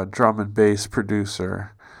drum and bass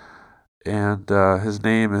producer, and his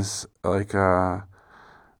name is like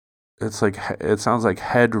it sounds like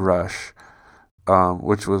head rush,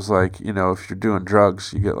 which was like, if you're doing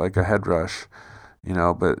drugs, you get like a head rush,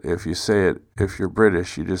 but if you're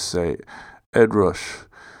British, you just say Ed Rush,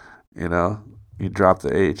 you drop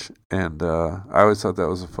the H, and I always thought that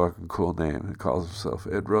was a fucking cool name. He calls himself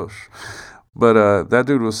Ed Rush. But that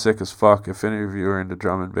dude was sick as fuck. If any of you are into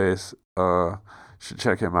drum and bass, should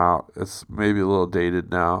check him out. It's maybe a little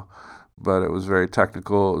dated now, but it was very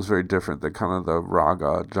technical. It was very different than kind of the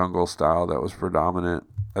raga jungle style that was predominant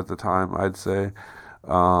at the time, I'd say.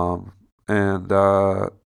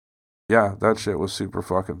 Yeah, that shit was super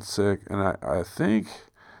fucking sick. And I think,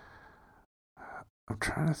 I'm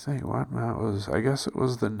trying to think when that was. I guess it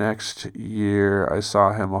was the next year. I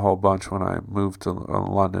saw him a whole bunch when I moved to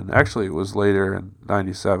London. Actually, it was later in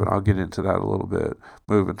 97. I'll get into that a little bit,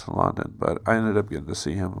 moving to London. But I ended up getting to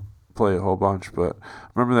see him play a whole bunch. But I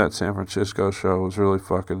remember that San Francisco show was really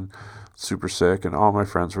fucking super sick, and all my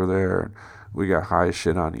friends were there. And we got high as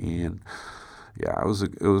shit on E, and yeah, it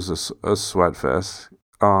was a sweat fest.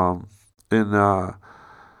 In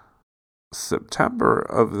September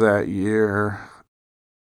of that year,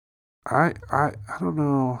 I don't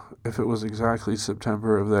know if it was exactly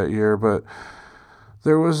September of that year, but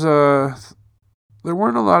there was there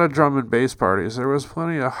weren't a lot of drum and bass parties. There was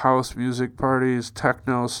plenty of house music parties,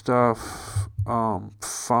 techno stuff,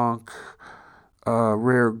 funk,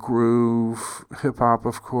 rare groove, hip hop,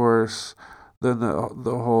 of course. Then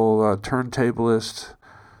the whole turntablist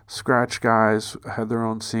scratch guys had their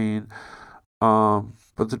own scene.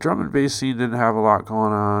 But the drum and bass scene didn't have a lot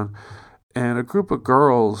going on. And a group of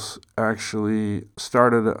girls actually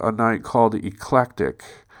started a night called Eklectik,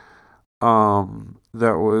 that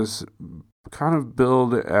was kind of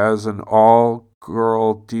billed as an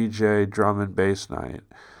all-girl DJ drum and bass night.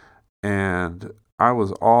 And I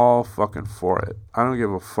was all fucking for it. I don't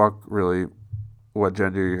give a fuck really what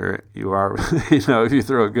gender you are, if you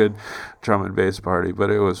throw a good drum and bass party.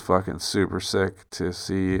 But it was fucking super sick to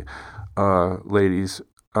see ladies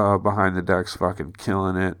behind the decks fucking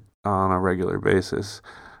killing it on a regular basis.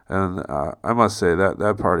 And I must say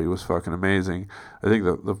that party was fucking amazing. I think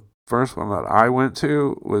the first one that I went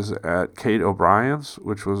to was at Kate O'Brien's,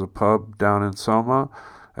 which was a pub down in Soma,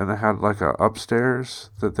 and they had like a upstairs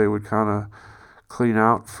that they would kind of clean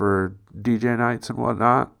out for DJ nights and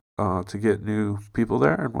whatnot, to get new people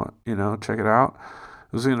there and check it out.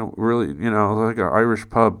 It was really, like an Irish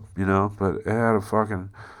pub, but it had a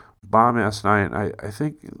fucking bomb ass night. I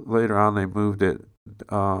think later on they moved it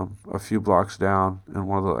a few blocks down in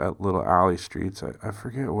one of the little alley streets. I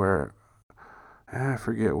forget where. I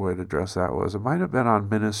forget what address that was. It might have been on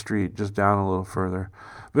Minna Street, just down a little further.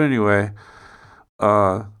 But anyway,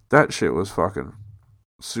 that shit was fucking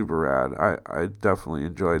super rad. I definitely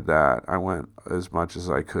enjoyed that. I went as much as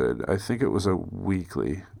I could. I think it was a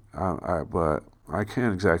weekly, but I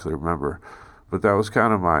can't exactly remember. But that was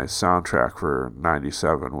kind of my soundtrack for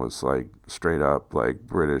 '97. Was like straight up like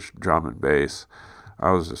British drum and bass.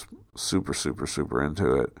 I was just super, super, super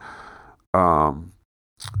into it.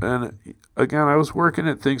 And again, I was working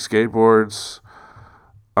at Think Skateboards.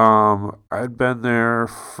 I'd been there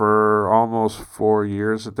for almost 4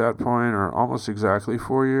 years at that point, or almost exactly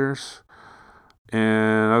 4 years.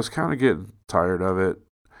 And I was kind of getting tired of it.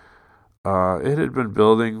 It had been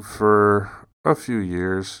building for a few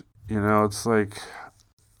years. It's like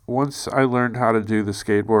once I learned how to do the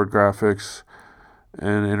skateboard graphics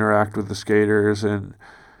and interact with the skaters and,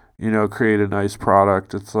 create a nice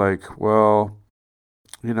product, it's like, well,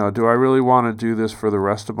 do I really want to do this for the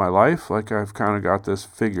rest of my life? Like, I've kind of got this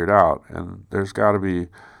figured out, and there's got to be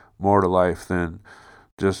more to life than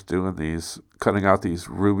just cutting out these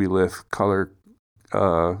ruby lith color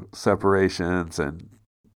separations and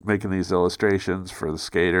making these illustrations for the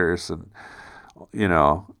skaters. And,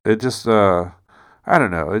 it just, I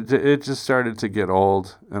don't know, it just started to get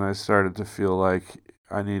old, and I started to feel like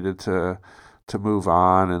I needed to move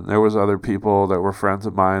on. And there was other people that were friends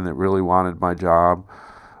of mine that really wanted my job.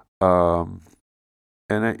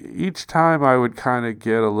 And each time I would kind of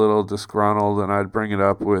get a little disgruntled, and I'd bring it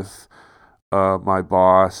up with my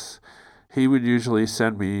boss. He would usually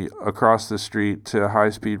send me across the street to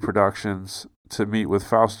High Speed Productions to meet with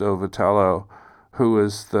Fausto Vitello, who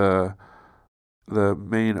is the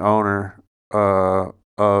main owner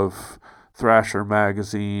of Thrasher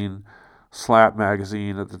magazine, Slap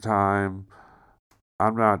magazine at the time.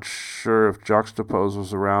 I'm not sure if Juxtapose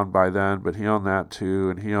was around by then, but he owned that too,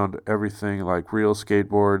 and he owned everything like Real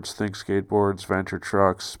Skateboards, Think Skateboards, Venture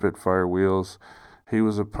Trucks, Spitfire Wheels. He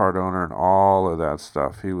was a part owner in all of that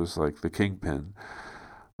stuff. He was like the kingpin.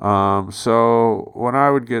 So when I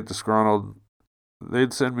would get disgruntled,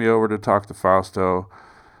 they'd send me over to talk to Fausto,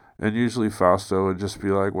 and usually Fausto would just be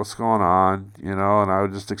like, "What's going on?" And I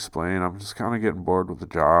would just explain, I'm just kind of getting bored with the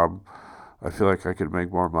job. I feel like I could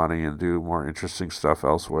make more money and do more interesting stuff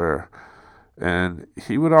elsewhere. And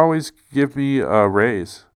he would always give me a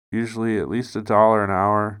raise, usually at least $1 an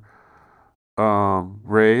hour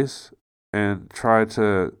raise, and try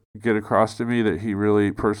to get across to me that he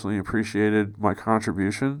really personally appreciated my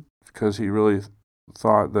contribution, because he really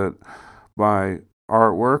thought that my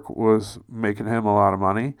artwork was making him a lot of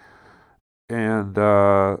money, and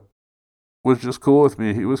was just cool with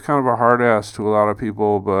me. He was kind of a hard ass to a lot of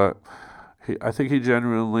people, but I think he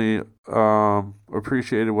genuinely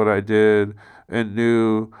appreciated what I did and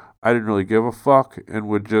knew I didn't really give a fuck and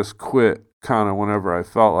would just quit kind of whenever I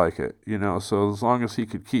felt like it, So as long as he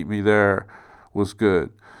could keep me there was good.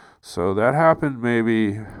 So that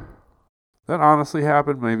honestly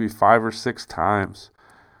happened maybe 5 or 6 times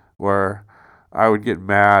where I would get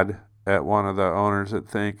mad at one of the owners at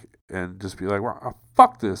Think and just be like, well,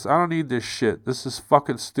 fuck this. I don't need this shit. This is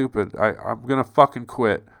fucking stupid. I'm going to fucking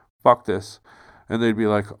quit. Fuck this. And they'd be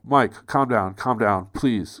like, Mike, calm down,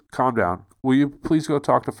 please, calm down. Will you please go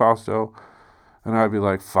talk to Fausto? And I'd be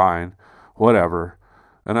like, fine, whatever.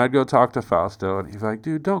 And I'd go talk to Fausto, and he'd be like,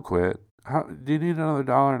 dude, don't quit. Do you need another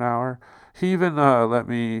 $1 an hour? He even let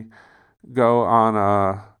me go on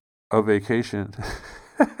a vacation.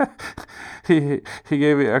 he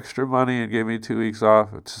gave me extra money and gave me 2 weeks off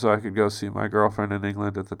so I could go see my girlfriend in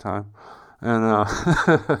England at the time. And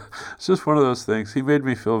it's just one of those things. He made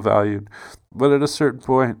me feel valued. But at a certain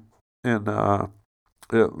point in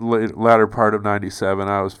latter part of 97,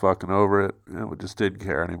 I was fucking over it and just didn't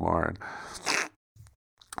care anymore. And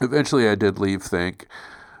eventually I did leave Think.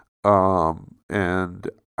 And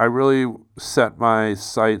I really set my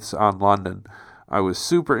sights on London. I was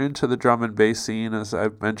super into the drum and bass scene, as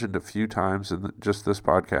I've mentioned a few times in just this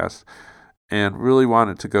podcast, and really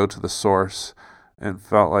wanted to go to the source, and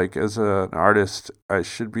felt like as an artist, I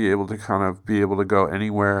should be able to kind of be able to go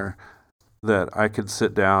anywhere that I could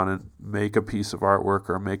sit down and make a piece of artwork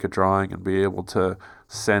or make a drawing and be able to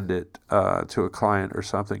send it to a client or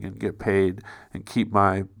something and get paid and keep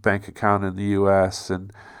my bank account in the U.S.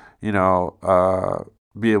 and,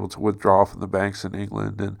 be able to withdraw from the banks in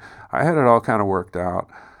England. And I had it all kind of worked out.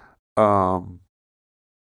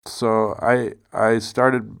 So I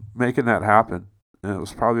started making that happen. And it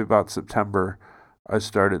was probably about September I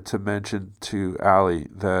started to mention to Allie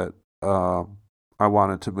that I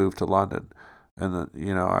wanted to move to London. And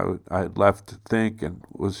that, I had left Think and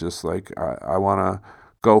was just like, I want to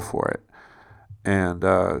go for it.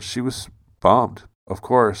 And she was bummed, of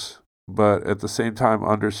course, but at the same time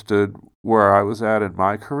understood where I was at in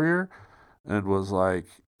my career and was like,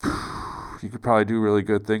 you could probably do really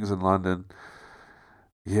good things in London.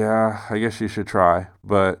 Yeah, I guess you should try.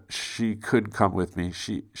 But she couldn't come with me.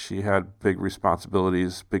 She had big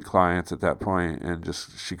responsibilities, big clients at that point, and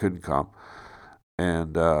just she couldn't come.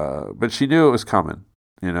 And but she knew it was coming.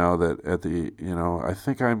 That at the I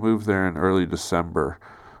think I moved there in early December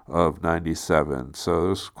of 97. So there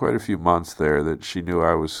was quite a few months there that she knew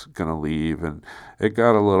I was going to leave, and it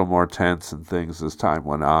got a little more tense and things as time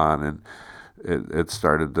went on, and it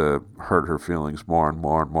started to hurt her feelings more and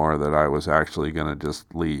more and more that I was actually going to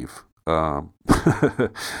just leave. But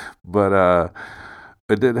I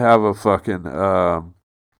did have a fucking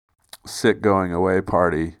sick going away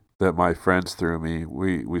party that my friends threw me.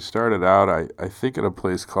 We started out, I think, at a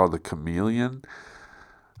place called the Chameleon.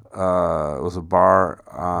 It was a bar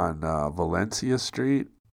on Valencia Street.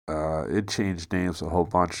 It changed names a whole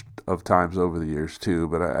bunch of times over the years too,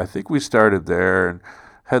 but I think we started there and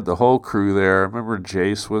had the whole crew there. I remember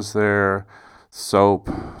Jace was there, Soap,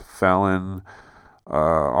 Felon,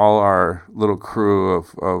 all our little crew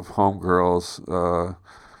of homegirls,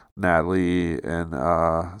 Natalie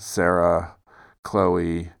and Sarah,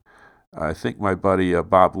 Chloe. I think my buddy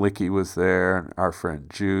Bob Licky was there, and our friend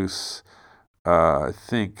Juice. I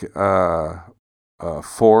think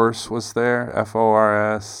Force was there,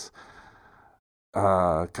 F-O-R-S.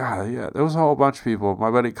 God, yeah, there was a whole bunch of people.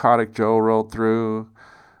 My buddy Kodik Joe rolled through.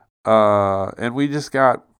 And we just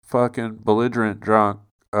got fucking belligerent drunk.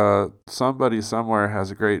 Somebody somewhere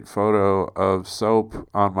has a great photo of Soap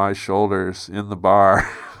on my shoulders in the bar,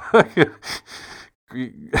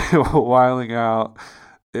 whiling out.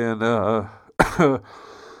 And I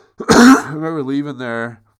remember leaving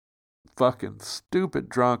there fucking stupid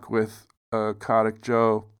drunk with Kodik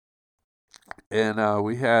Joe, and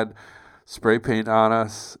we had spray paint on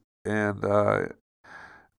us, and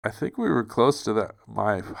I think we were close to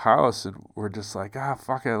my house, and we're just like,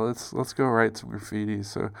 fuck it, let's go write some graffiti.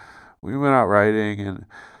 So we went out writing, and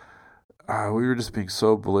we were just being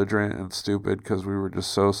so belligerent and stupid because we were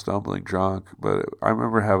just so stumbling drunk. But I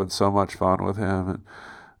remember having so much fun with him,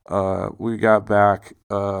 and we got back.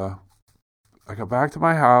 I got back to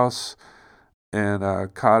my house, and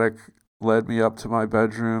Kodik led me up to my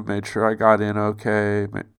bedroom, made sure I got in okay.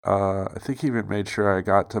 I think he even made sure I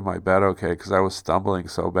got to my bed okay because I was stumbling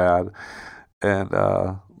so bad, and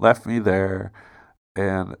left me there.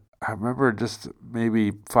 And I remember just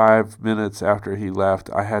maybe 5 minutes after he left,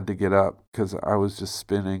 I had to get up because I was just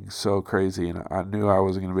spinning so crazy, and I knew I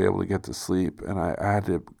wasn't going to be able to get to sleep, and I had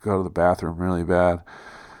to go to the bathroom really bad.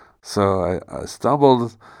 So I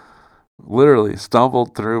literally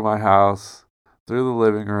stumbled through my house, through the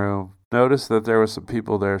living room, noticed that there was some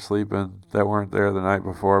people there sleeping that weren't there the night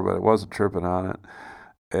before, but I wasn't tripping on it,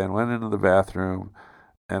 and went into the bathroom,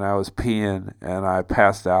 and I was peeing, and I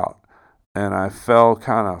passed out, and I fell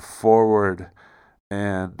kind of forward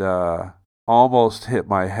and almost hit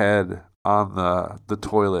my head on the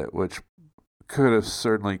toilet, which could have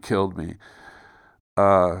certainly killed me,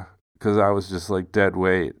 because I was just like dead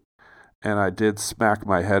weight. And I did smack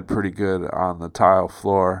my head pretty good on the tile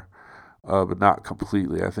floor, but not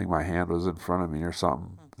completely. I think my hand was in front of me or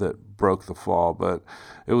something that broke the fall, but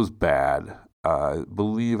it was bad. I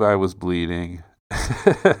believe I was bleeding.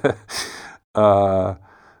 uh,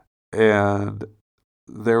 and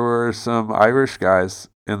there were some Irish guys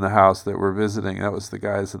in the house that were visiting. That was the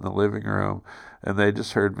guys in the living room. And they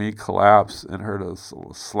just heard me collapse and heard a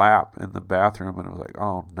slap in the bathroom. And it was like,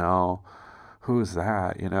 oh no, who's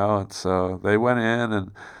that? And so they went in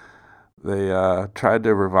and they tried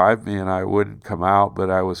to revive me, and I wouldn't come out,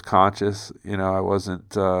 but I was conscious. I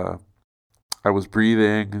wasn't, I was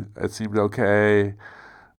breathing. It seemed okay.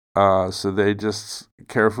 So they just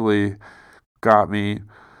carefully got me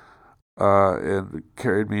and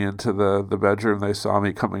carried me into the bedroom they saw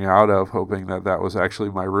me coming out of, hoping that was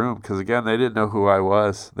actually my room. Because, again, they didn't know who I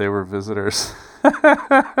was. They were visitors.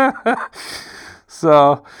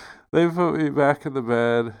 So they put me back in the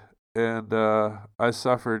bed, and I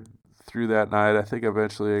suffered through that night. I think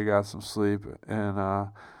eventually I got some sleep, and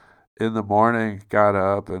in the morning got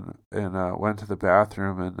up and went to the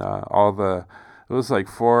bathroom, and it was like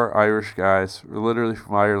 4 Irish guys, literally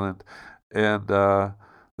from Ireland, and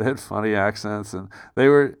they had funny accents, and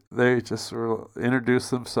they just sort of introduced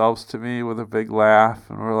themselves to me with a big laugh,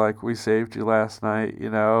 and were like, "We saved you last night,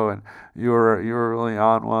 and you were really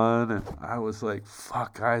on one." And I was like,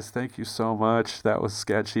 "Fuck, guys, thank you so much. That was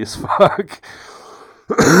sketchy as fuck."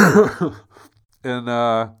 And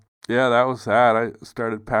yeah, that was that. I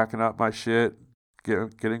started packing up my shit,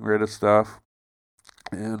 getting rid of stuff,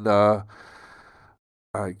 and I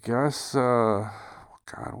guess.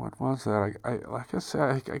 God, when was that? I like I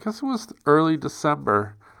said, I guess it was early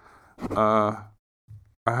December. I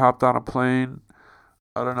hopped on a plane.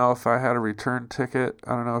 I don't know if I had a return ticket.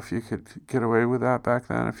 I don't know if you could get away with that back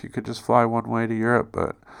then, if you could just fly one way to Europe.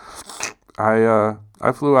 But I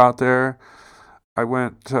flew out there. I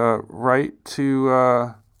went right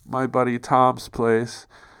to my buddy Tom's place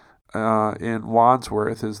in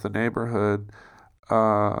Wandsworth, is the neighborhood.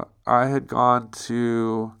 I had gone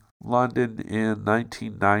to London in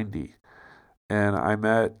 1990, and I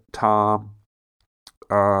met Tom.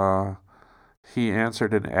 He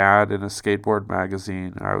answered an ad in a skateboard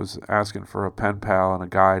magazine. I was asking for a pen pal and a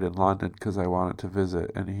guide in London because I wanted to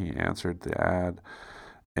visit, and he answered the ad.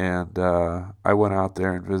 And I went out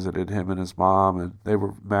there and visited him and his mom, and they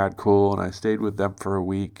were mad cool, and I stayed with them for a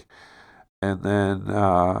week. And then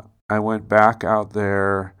I went back out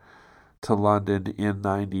there to London in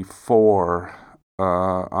 94,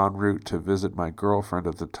 en route to visit my girlfriend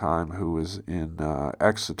at the time, who was in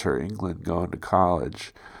Exeter, England, going to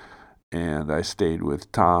college. And I stayed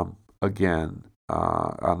with Tom again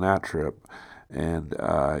on that trip. And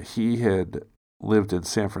he had lived in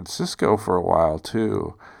San Francisco for a while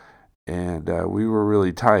too, and we were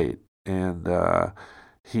really tight. And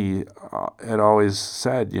he had always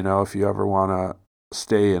said, if you ever want to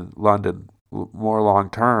stay in London more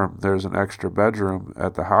long term, there's an extra bedroom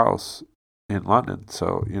at the house in London.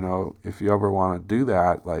 So, if you ever want to do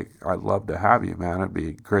that, like, I'd love to have you, man. It'd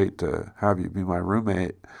be great to have you be my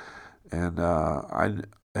roommate. And I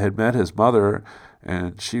had met his mother,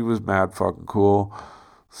 and she was mad fucking cool.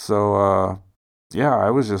 So, yeah, I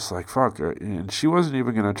was just like, fuck. And she wasn't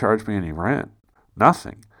even going to charge me any rent.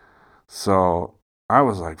 Nothing. So I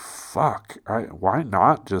was like, fuck. Why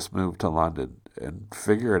not just move to London and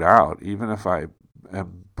figure it out? Even if I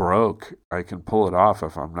am broke, I can pull it off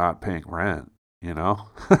if I'm not paying rent,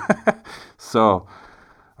 So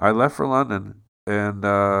I left for London, and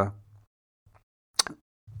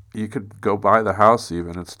you could go buy the house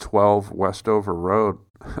even. It's 12 Westover Road.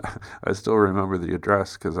 I still remember the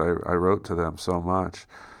address because I wrote to them so much,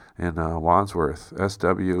 in Wandsworth,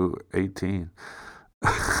 SW18.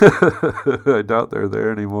 I doubt they're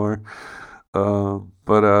there anymore.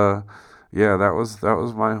 But yeah, that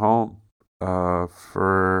was my home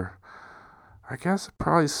for, I guess,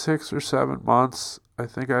 probably 6 or 7 months. I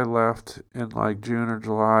think I left in like June or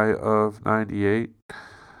July of 98.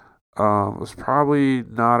 It was probably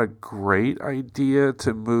not a great idea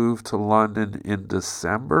to move to London in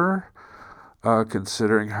December,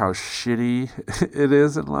 considering how shitty it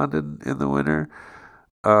is in London in the winter.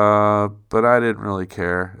 But I didn't really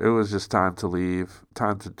care. It was just time to leave,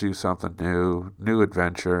 time to do something new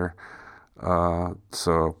adventure.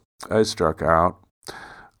 So I struck out.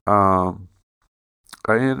 I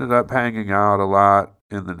ended up hanging out a lot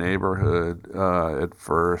in the neighborhood at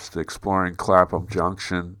first, exploring Clapham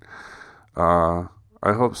Junction.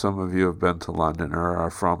 I hope some of you have been to London or are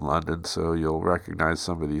from London, so you'll recognize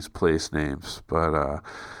some of these place names. But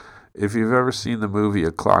if you've ever seen the movie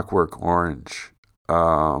A Clockwork Orange,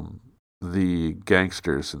 the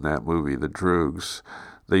gangsters in that movie, the Droogs,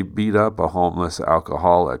 they beat up a homeless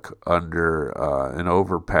alcoholic under an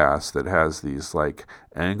overpass that has these like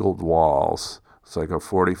angled walls. It's like a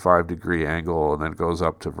 45-degree angle, and then it goes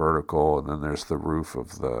up to vertical, and then there's the roof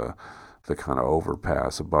of the kind of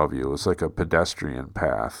overpass above you. It's like a pedestrian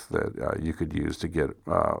path that you could use to get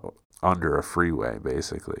under a freeway,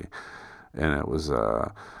 basically. And it was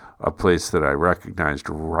a place that I recognized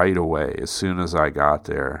right away as soon as I got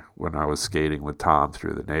there when I was skating with Tom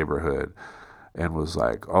through the neighborhood, and was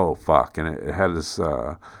like, oh, fuck. And it had this,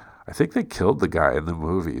 I think they killed the guy in the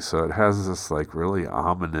movie, so it has this like really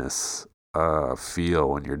ominous feel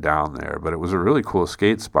when you're down there. But it was a really cool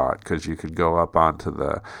skate spot because you could go up onto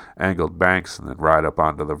the angled banks and then ride up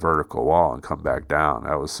onto the vertical wall and come back down.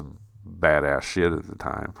 That was some badass shit at the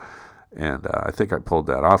time. And I think I pulled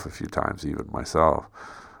that off a few times even myself.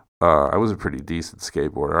 I was a pretty decent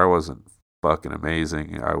skateboarder. I wasn't fucking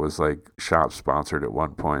amazing. I was like shop sponsored at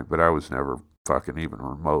one point, but I was never fucking even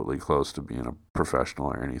remotely close to being a professional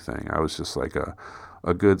or anything. I was just like a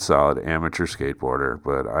good solid amateur skateboarder,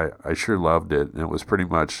 but I sure loved it, and it was pretty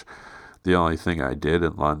much the only thing I did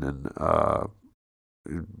in London,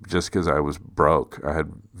 just because I was broke. I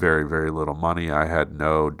had very, very little money. I had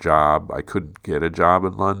no job. I couldn't get a job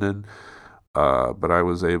in London, but I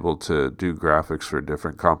was able to do graphics for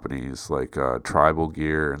different companies like Tribal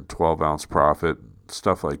Gear and 12-ounce Profit,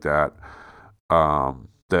 stuff like that,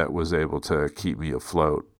 that was able to keep me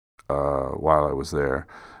afloat while I was there.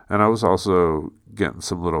 And I was also getting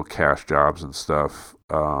some little cash jobs and stuff.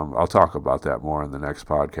 I'll talk about that more in the next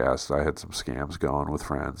podcast. I had some scams going with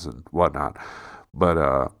friends and whatnot.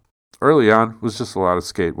 But early on was just a lot of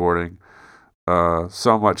skateboarding.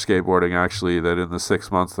 So much skateboarding, actually, that in the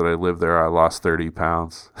 6 months that I lived there, I lost 30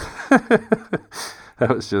 pounds. That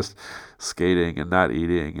was just skating and not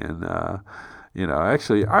eating. And,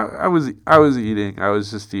 actually, I was eating. I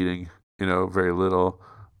was just eating, very little.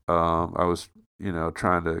 I was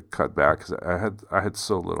trying to cut back because I had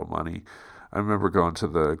so little money. I remember going to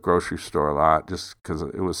the grocery store a lot just because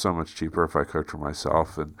it was so much cheaper if I cooked for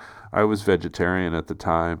myself. And I was vegetarian at the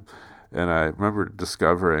time, and I remember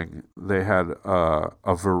discovering they had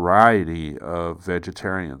a variety of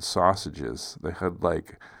vegetarian sausages. They had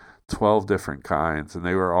like 12 different kinds, and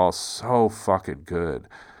they were all so fucking good.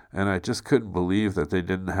 And I just couldn't believe that they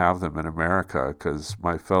didn't have them in America, because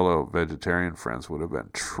my fellow vegetarian friends would have been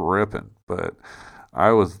tripping. But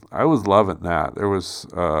I was loving that. There was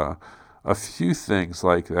a few things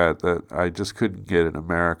like that I just couldn't get in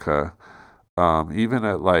America. Even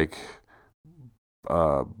at like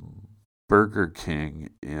Burger King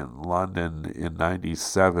in London in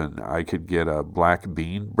 '97, I could get a black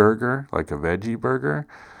bean burger, like a veggie burger.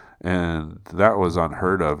 And that was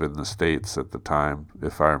unheard of in the States at the time,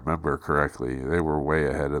 if I remember correctly. They were way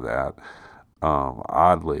ahead of that,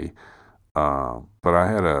 oddly. But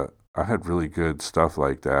I had really good stuff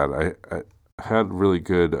like that. I had really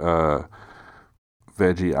good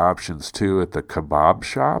veggie options too at the kebab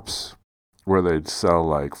shops, where they'd sell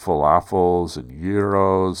like falafels and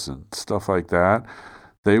gyros and stuff like that.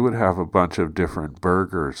 They would have a bunch of different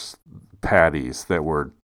burgers, patties that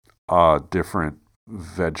were different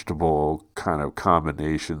vegetable kind of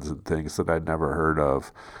combinations and things that I'd never heard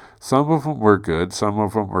of. Some of them were good, some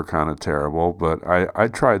of them were kind of terrible, but I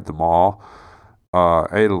tried them all. I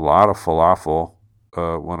ate a lot of falafel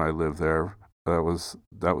when I lived there. That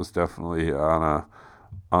was definitely on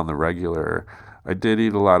the regular. I did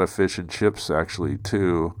eat a lot of fish and chips actually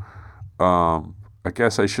too. I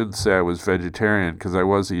guess I shouldn't say I was vegetarian, because I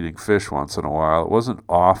was eating fish once in a while. It wasn't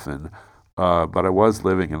often. But I was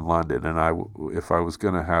living in London, and if I was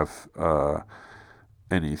going to have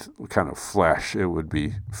any kind of flesh, it would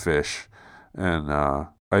be fish. And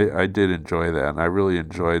I did enjoy that, and I really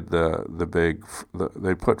enjoyed they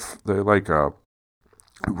like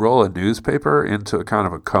roll a newspaper into a kind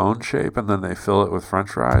of a cone shape, and then they fill it with French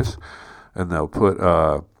fries, and they'll put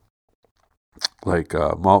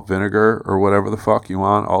malt vinegar or whatever the fuck you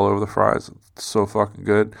want all over the fries. It's so fucking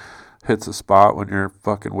good. Hits a spot when you're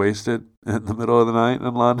fucking wasted in the middle of the night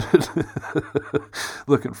in London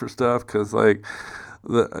looking for stuff, because I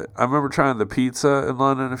remember trying the pizza in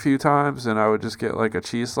London a few times, and I would just get like a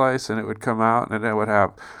cheese slice, and it would come out and it would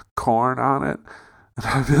have corn on it, and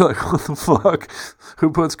I'd be like, what the fuck, who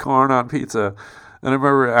puts corn on pizza? And I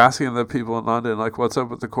remember asking the people in London, like, what's up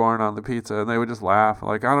with the corn on the pizza? And they would just laugh,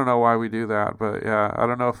 like, I don't know why we do that, but yeah, I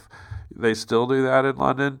don't know if they still do that in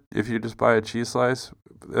London, if you just buy a cheese slice,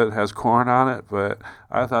 that has corn on it, but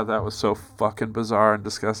I thought that was so fucking bizarre and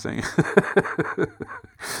disgusting.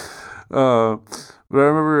 But I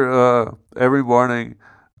remember every morning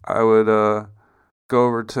I would go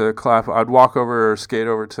over to Clapham. I'd walk over or skate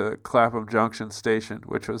over to Clapham Junction station,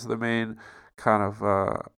 which was the main kind of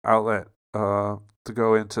outlet to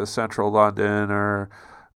go into central London, or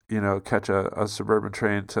catch a suburban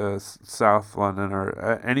train to South London,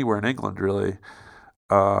 or anywhere in England really.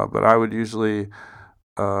 But I would usually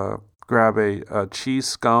grab a cheese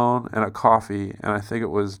scone and a coffee, and I think it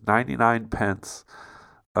was 99 pence,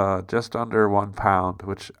 just under £1,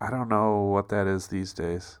 which I don't know what that is these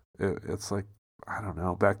days. It's like, I don't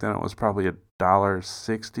know. Back then it was probably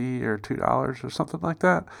 $1.60 or $2 or something like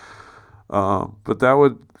that. But that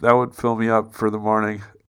would fill me up for the morning.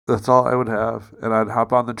 That's all I would have, and I'd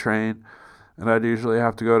hop on the train, and I'd usually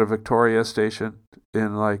have to go to Victoria Station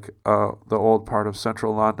in like the old part of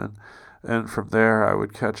central London, and from there I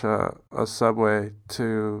would catch a subway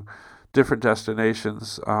to different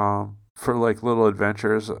destinations for like little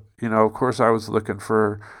adventures. Of course I was looking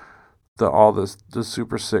for the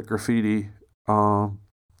super sick graffiti,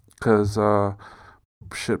 because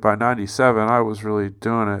shit, by 97 I was really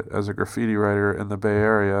doing it as a graffiti writer in the Bay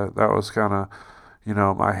Area. That was kind of,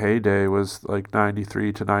 my heyday was like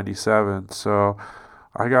 93 to 97. So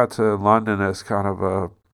I got to London as kind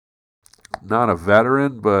of not a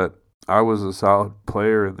veteran, but I was a solid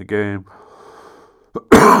player in the game.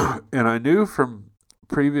 And I knew from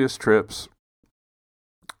previous trips,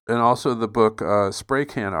 and also the book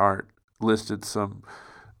Spraycan Art listed some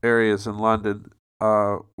areas in London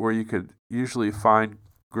where you could usually find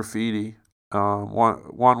graffiti.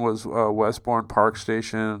 One was Westbourne Park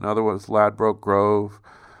Station, another was Ladbroke Grove.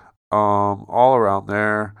 All around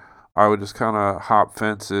there, I would just kind of hop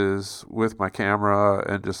fences with my camera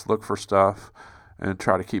and just look for stuff and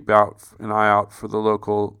try to keep an eye out for the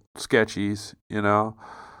local sketchies.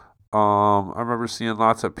 I remember seeing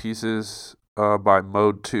lots of pieces by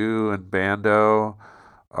Mode 2 and Bando,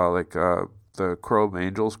 like the Chrome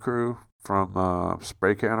Angels crew from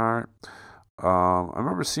Spraycan Art. I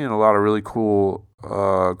remember seeing a lot of really cool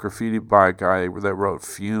graffiti by a guy that wrote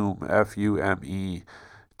Fume, Fume.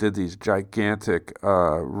 Did these gigantic,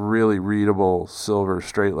 really readable silver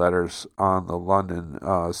straight letters on the London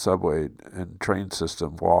subway and train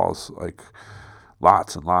system walls, like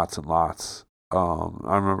lots and lots and lots.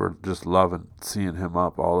 I remember just loving seeing him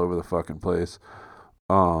up all over the fucking place.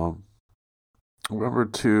 I remember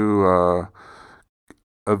too,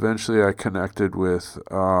 eventually I connected with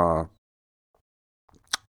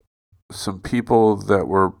some people that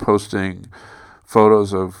were posting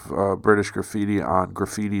photos of British graffiti on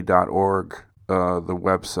graffiti.org, the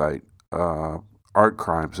website, Art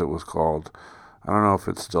Crimes it was called. I don't know if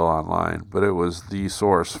it's still online, but it was the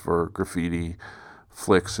source for graffiti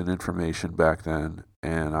flicks and information back then.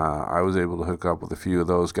 And I was able to hook up with a few of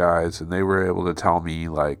those guys, and they were able to tell me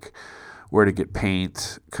like where to get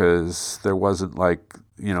paint, because there wasn't like,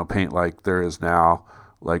 paint like there is now,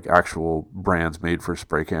 like actual brands made for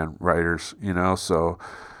spray can writers, so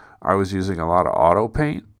I was using a lot of auto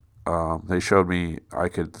paint. They showed me I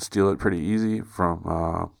could steal it pretty easy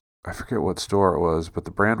from, I forget what store it was, but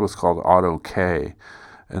the brand was called Auto K,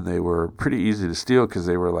 and they were pretty easy to steal because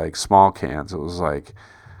they were like small cans. It was like,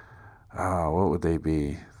 what would they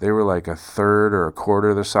be? They were like a third or a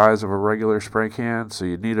quarter the size of a regular spray can, so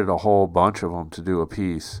you needed a whole bunch of them to do a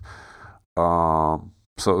piece.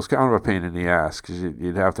 So it was kind of a pain in the ass, because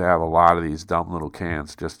you'd have to have a lot of these dumb little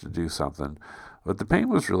cans just to do something. But the paint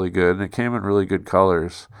was really good, and it came in really good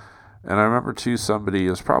colors. And I remember too, somebody,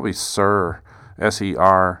 it was probably Sir,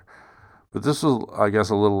 S-E-R, but this was, I guess,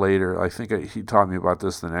 a little later. I think he taught me about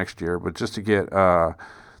this the next year. But just to get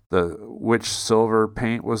which silver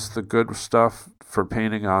paint was the good stuff for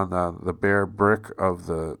painting on the bare brick of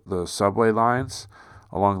the subway lines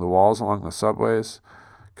along the walls, along the subways,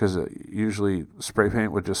 because usually spray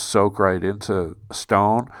paint would just soak right into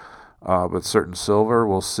stone, but certain silver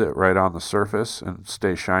will sit right on the surface and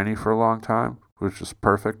stay shiny for a long time, which is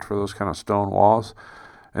perfect for those kind of stone walls.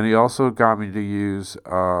 And he also got me to use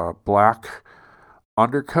black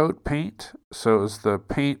undercoat paint. So it was the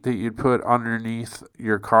paint that you'd put underneath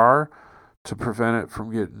your car to prevent it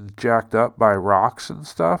from getting jacked up by rocks and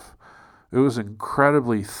stuff. It was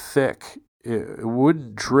incredibly thick. It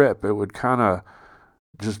wouldn't drip. It would kind of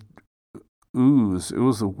just ooze. It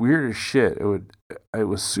was the weirdest shit. It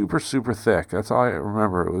was super, super thick. That's all I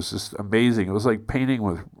remember. It was just amazing. It was like painting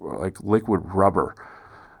with like liquid rubber.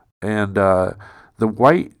 And the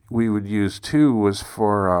white we would use too was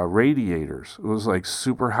for radiators. It was like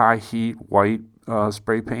super high heat white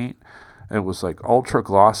spray paint. It was like ultra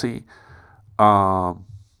glossy.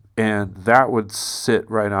 and that would sit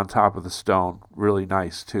right on top of the stone, really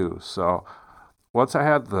nice too. So once I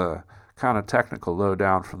had the kind of technical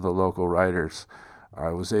lowdown from the local writers, I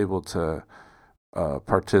was able to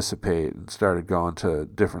participate and started going to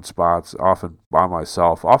different spots, often by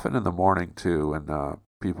myself, often in the morning too, and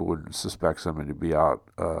people would suspect somebody to be out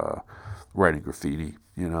writing graffiti,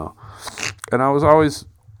 you know. And I was always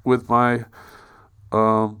with my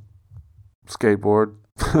skateboard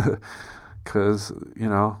because, you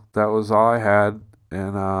know, that was all I had.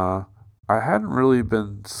 And I hadn't really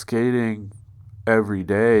been skating every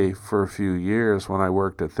day for a few years when I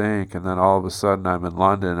worked at Think, and then all of a sudden I'm in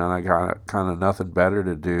London and I got kind of nothing better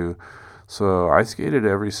to do. So I skated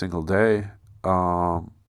every single day, and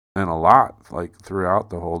a lot, like throughout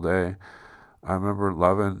the whole day. I remember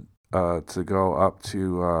loving to go up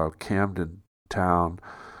to Camden Town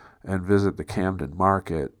and visit the Camden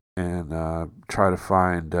Market and try to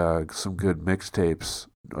find some good mixtapes,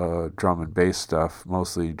 drum and bass stuff,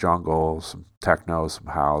 mostly jungle, some techno, some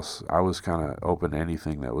house. I was kind of open to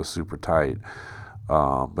anything that was super tight.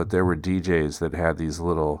 But there were DJs that had these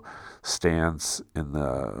little stands in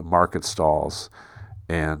the market stalls,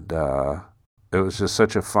 and it was just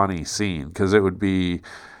such a funny scene because it would be,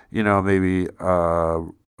 you know, maybe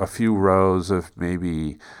a few rows of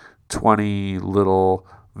maybe 20 little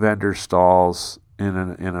vendor stalls in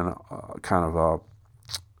an kind of a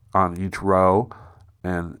on each row,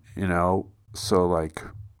 and you know, so like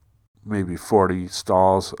maybe 40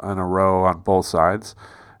 stalls in a row on both sides,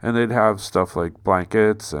 and they'd have stuff like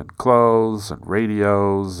blankets and clothes and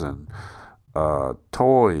radios and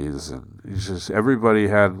toys, and it's just everybody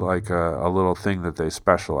had like a little thing that they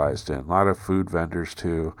specialized in. A lot of food vendors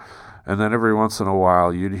too, and then every once in a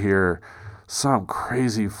while you'd hear some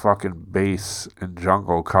crazy fucking bass and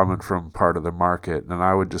jungle coming from part of the market, and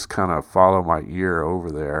I would just kind of follow my ear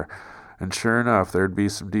over there, and sure enough there'd be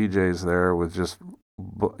some DJs there with just,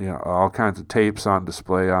 you know, all kinds of tapes on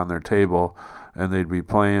display on their table, and they'd be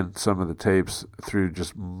playing some of the tapes through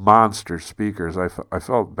just monster speakers. I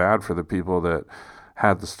felt bad for the people that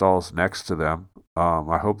had the stalls next to them.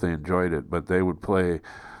 I hope they enjoyed it, but they would play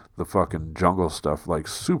the fucking jungle stuff like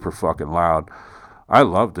super fucking loud. I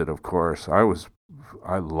loved it, of course. I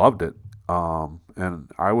loved it. And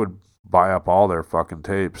I would buy up all their fucking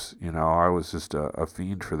tapes. You know, I was just a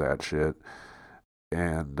fiend for that shit.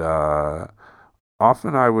 And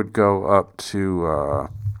often I would go up to,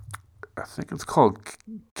 I think it's called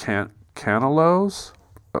Cantelowes, Cantelowes.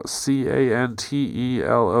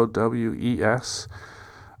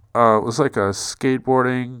 It was like a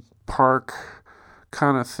skateboarding park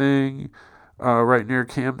kind of thing, right near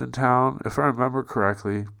Camden Town, if I remember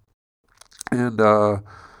correctly. And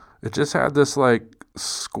it just had this like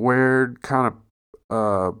squared kind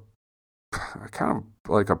of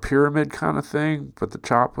like a pyramid kind of thing, but the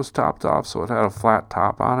top was topped off, so it had a flat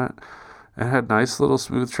top on it. And it had nice little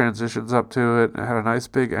smooth transitions up to it. And it had a nice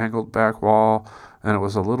big angled back wall, and it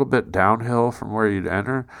was a little bit downhill from where you'd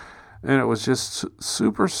enter. And it was just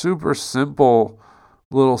super, super simple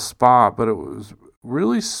little spot, but it was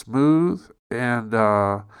really smooth, and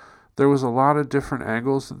there was a lot of different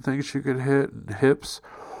angles and things you could hit and hips.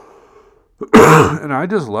 And I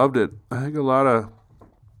just loved it. I think a lot of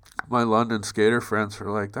my London skater friends were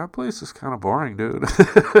like, that place is kind of boring, dude.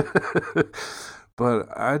 But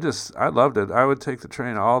I loved it. I would take the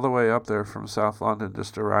train all the way up there from South London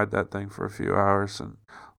just to ride that thing for a few hours and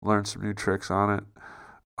learn some new tricks on it.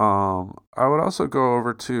 I would also go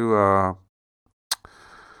over to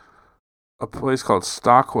a place called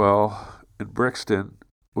Stockwell in Brixton,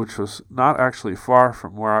 which was not actually far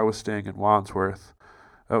from where I was staying in Wandsworth.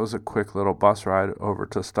 That was a quick little bus ride over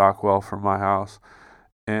to Stockwell from my house.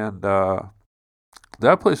 And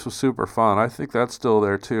that place was super fun. I think that's still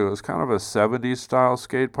there too. It was kind of a 70s style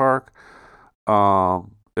skate park.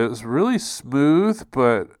 It was really smooth,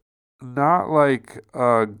 but not like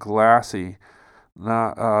glassy,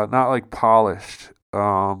 not like polished.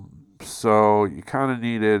 So you kind of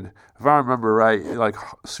needed, if I remember right, like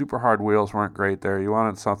super hard wheels weren't great there. You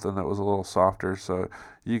wanted something that was a little softer so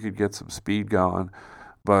you could get some speed going.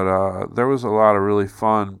 But there was a lot of really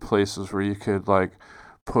fun places where you could like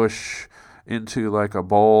push into like a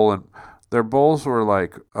bowl, and their bowls were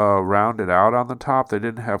like rounded out on the top. They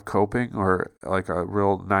didn't have coping or like a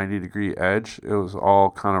real 90-degree edge. It was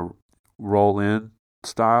all kind of roll in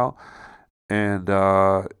style, and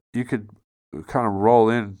you could kind of roll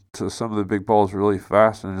into some of the big bowls really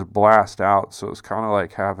fast and just blast out. So it's kind of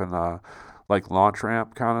like having a like launch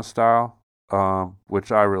ramp kind of style,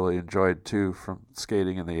 which I really enjoyed too from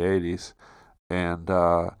skating in the 80s. And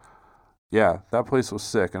yeah, that place was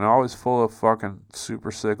sick, and always full of fucking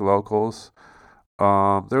super sick locals.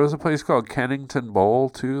 There was a place called Kennington Bowl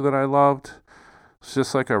too that I loved. It's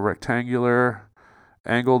just like a rectangular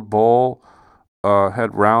angled bowl.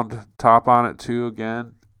 Had round top on it too.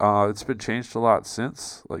 Again, it's been changed a lot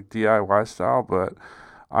since, like DIY style. But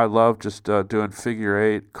I love just doing figure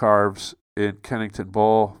eight carves in Kennington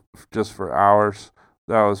Bowl just for hours.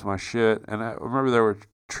 That was my shit. And I remember there were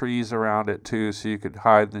trees around it too, so you could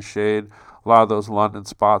hide in the shade. A lot of those London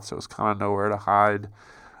spots, there was kind of nowhere to hide.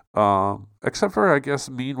 Except for, I guess,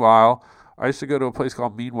 Meanwhile. I used to go to a place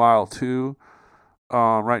called Meanwhile 2,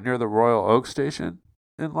 right near the Royal Oak Station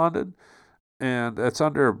in London. And it's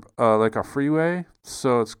under like a freeway,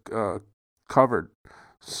 so it's covered.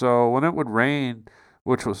 So when it would rain,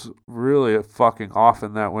 which was really fucking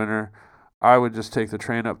often that winter, I would just take the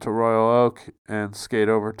train up to Royal Oak and skate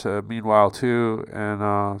over to Meanwhile 2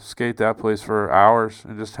 and skate that place for hours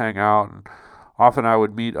and just hang out. And often I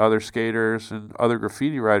would meet other skaters and other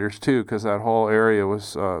graffiti writers too, because that whole area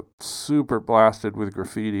was super blasted with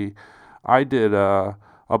graffiti. I did a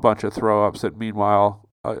bunch of throw ups at Meanwhile,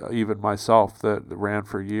 even myself, that ran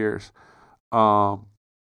for years.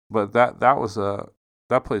 But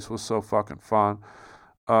that place was so fucking fun.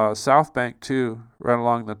 South Bank too, right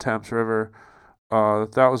along the Thames River.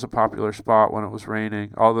 That was a popular spot when it was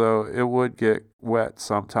raining. Although it would get wet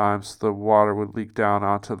sometimes, the water would leak down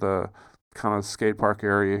onto the kind of skate park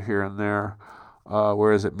area here and there.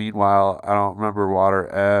 Whereas at Meanwhile, I don't remember water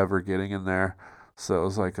ever getting in there. So it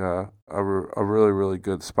was like a really, really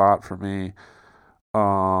good spot for me.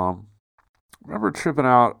 Remember tripping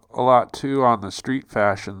out a lot too on the street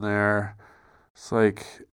fashion there. It's like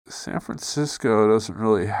San Francisco doesn't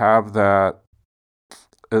really have that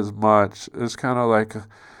as much. It's kind of like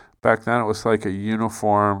back then it was like a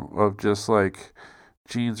uniform of just like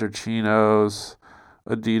jeans or chinos,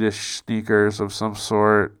 Adidas sneakers of some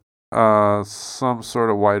sort, some sort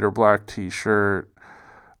of white or black t-shirt,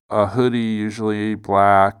 a hoodie usually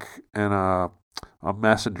black, and a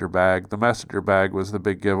messenger bag. The messenger bag was the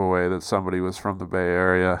big giveaway that somebody was from the Bay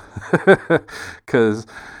Area, because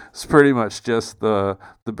it's pretty much just the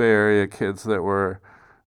Bay Area kids that were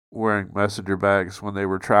wearing messenger bags when they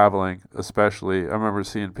were traveling. Especially, I remember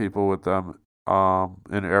seeing people with them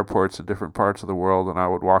in airports in different parts of the world, and I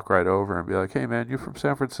would walk right over and be like, "Hey man, you from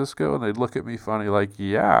San Francisco?" And they'd look at me funny, like,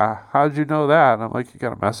 "Yeah, how'd you know that?" And I'm like, "You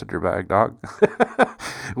got a messenger bag, dog."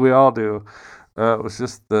 We all do. It was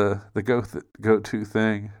just the go-to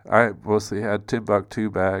thing. I mostly had Timbuktu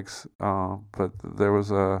bags, but there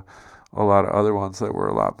was a lot of other ones that were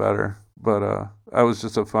a lot better. But that was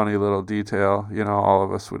just a funny little detail. You know, all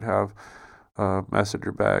of us would have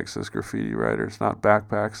messenger bags as graffiti writers, not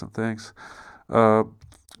backpacks and things. But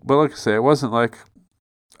like I say, it wasn't like,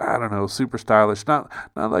 I don't know, super stylish. Not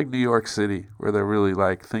like New York City, where they're really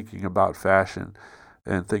like thinking about fashion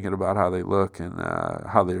and thinking about how they look and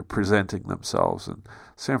how they're presenting themselves. And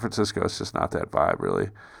San Francisco, it's just not that vibe, really.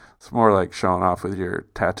 It's more like showing off with your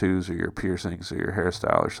tattoos or your piercings or your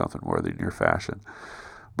hairstyle or something more than your fashion.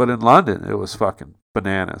 But in London, it was fucking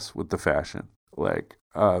bananas with the fashion. Like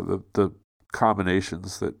the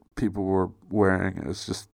combinations that people were wearing, it was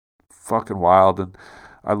just fucking wild. And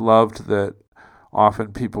I loved that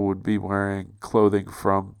often people would be wearing clothing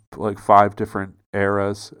from like 5 different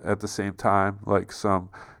eras at the same time, like some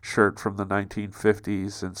shirt from the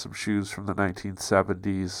 1950s and some shoes from the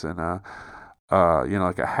 1970s and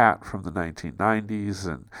like a hat from the 1990s,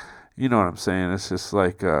 and you know what I'm saying. It's just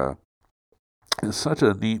like it's such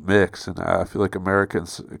a neat mix, and I feel like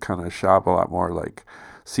Americans kind of shop a lot more like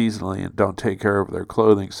seasonally and don't take care of their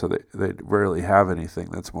clothing, so they rarely have anything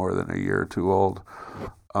that's more than a year or two old.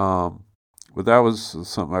 But that was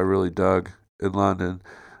something I really dug in London.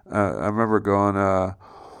 I remember going, I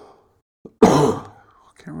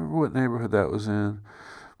can't remember what neighborhood that was in,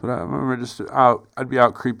 but I remember just I'd be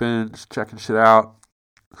out creeping, just checking shit out,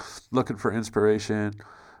 looking for inspiration.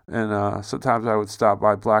 And sometimes I would stop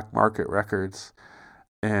by Black Market Records.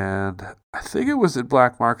 And I think it was at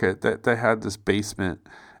Black Market that they had this basement.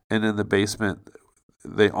 And in the basement,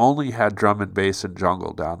 they only had drum and bass and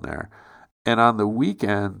jungle down there. And on the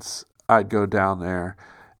weekends, I'd go down there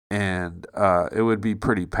and it would be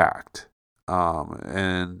pretty packed.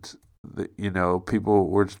 People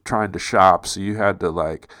were trying to shop, so you had to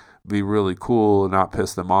like be really cool and not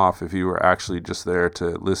piss them off if you were actually just there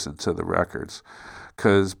to listen to the records.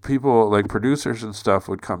 Because people, like producers and stuff,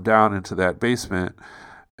 would come down into that basement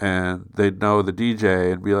and they'd know the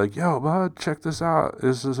DJ and be like, "Yo, bud, check this out.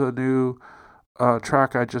 This is a new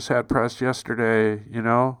track I just had pressed yesterday. You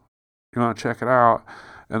want to check it out?"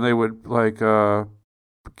 And they would like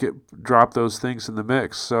drop those things in the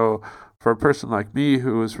mix. So for a person like me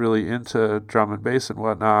who was really into drum and bass and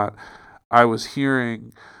whatnot, I was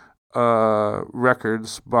hearing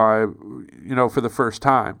records by, for the first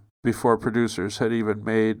time before producers had even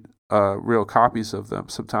made real copies of them.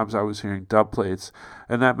 Sometimes I was hearing dub plates,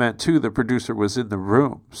 and that meant too the producer was in the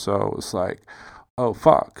room. So it was like, oh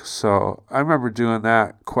fuck. So I remember doing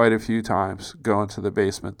that quite a few times, going to the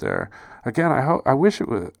basement there. Again, I wish it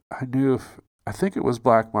was. I think it was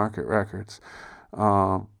Black Market Records,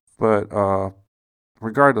 but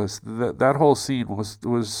regardless, that whole scene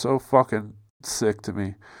was so fucking sick to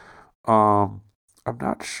me. I'm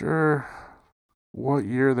not sure what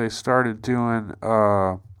year they started doing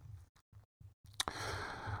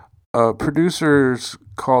producers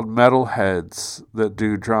called metalheads that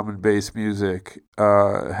do drum and bass music,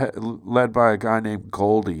 led by a guy named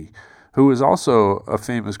Goldie, who is also a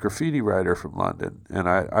famous graffiti writer from London. And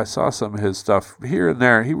I saw some of his stuff here and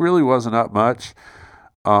there. He really wasn't up much,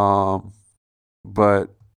 but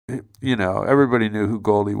everybody knew who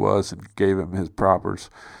Goldie was and gave him his propers.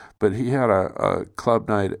 But he had a club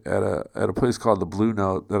night at a place called the Blue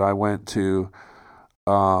Note that I went to.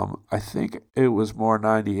 I think it was more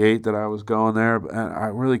 98 that I was going there, and I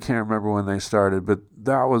really can't remember when they started, but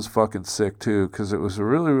that was fucking sick too, because it was a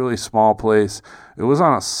really, really small place. It was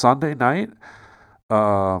on a Sunday night,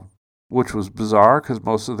 which was bizarre, because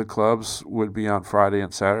most of the clubs would be on Friday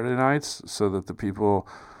and Saturday nights, so that the people,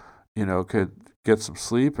 could get some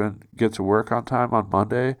sleep and get to work on time on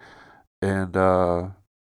Monday. And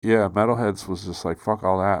yeah, Metalheads was just like, fuck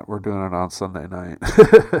all that. We're doing it on Sunday night.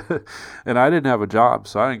 And I didn't have a job,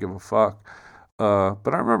 so I didn't give a fuck. But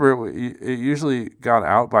I remember it usually got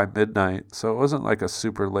out by midnight, so it wasn't like a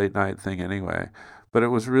super late night thing anyway. But it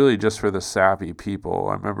was really just for the savvy people.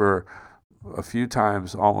 I remember a few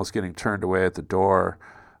times almost getting turned away at the door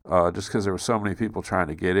just because there were so many people trying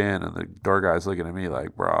to get in, and the door guy's looking at me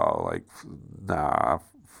like, bro, like, nah,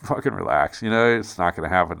 fucking relax, it's not going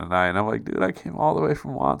to happen tonight. And I'm like, dude, I came all the way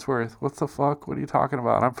from Wandsworth. What the fuck? What are you talking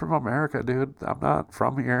about? I'm from America, dude. I'm not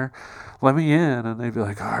from here. Let me in. And they'd be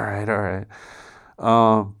like, all right.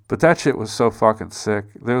 But that shit was so fucking sick.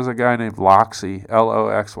 There was a guy named Loxy,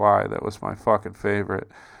 Loxy, that was my fucking favorite.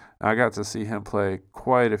 And I got to see him play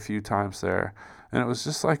quite a few times there. And it was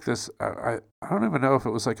just like this, I don't even know if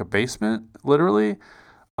it was like a basement, literally.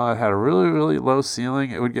 It had a really, really low ceiling.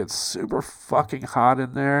 It would get super fucking hot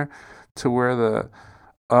in there to where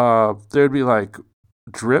there'd be like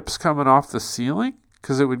drips coming off the ceiling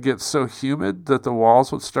because it would get so humid that the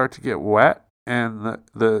walls would start to get wet, and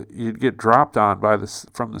you'd get dropped on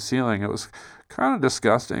from the ceiling. It was kind of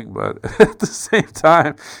disgusting, but at the same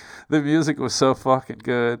time, the music was so fucking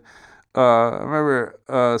good. I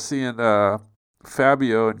remember seeing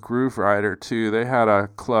Fabio and Groove Rider too. They had a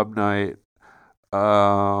club night.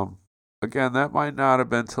 Again, that might not have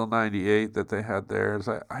been till 98 that they had theirs.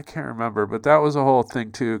 I can't remember, but that was a whole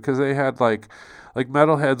thing too, because they had like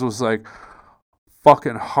Metalheads was like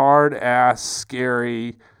fucking hard ass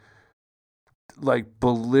scary, like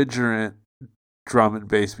belligerent drum and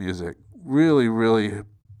bass music. Really, really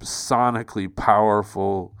sonically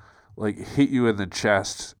powerful, like hit you in the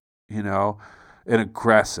chest, and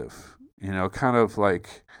aggressive, kind of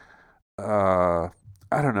like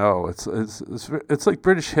I don't know. It's like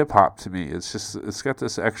British hip hop to me. It's got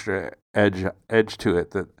this extra edge to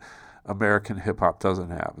it that American hip hop doesn't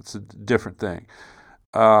have. It's a different thing.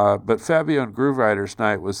 But Fabio and Groove Rider's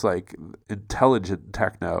night was like intelligent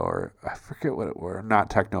techno, or I forget what it were. Not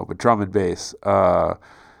techno, but drum and bass.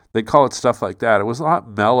 They call it stuff like that. It was a lot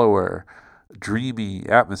mellower, dreamy,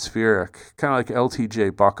 atmospheric, kind of like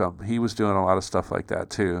LTJ Buckham. He was doing a lot of stuff like that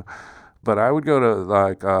too. But I would go to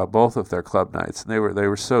like both of their club nights, and they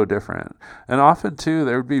were so different. And often too,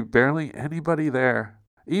 there would be barely anybody there.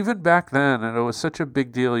 Even back then, and it was such a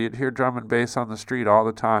big deal. You'd hear drum and bass on the street all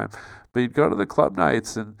the time. But you'd go to the club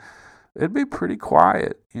nights, and it'd be pretty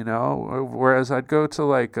quiet, Whereas I'd go to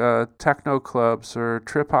like techno clubs or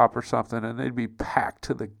trip hop or something, and they'd be packed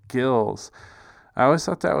to the gills. I always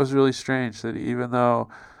thought that was really strange, that even though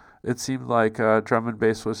it seemed like drum and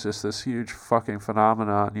bass was just this huge fucking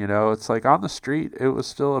phenomenon, It's like on the street, it was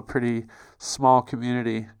still a pretty small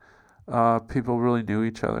community. People really knew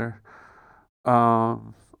each other.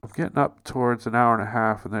 I'm getting up towards an hour and a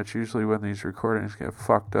half, and that's usually when these recordings get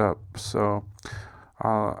fucked up. So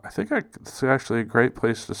I think it's actually a great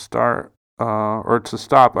place to start, or to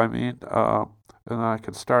stop, I mean. And then I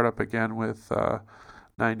could start up again with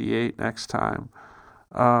 98 next time.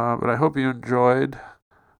 But I hope you enjoyed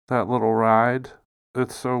that little ride.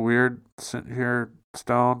 It's so weird sitting here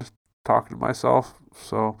stoned talking to myself,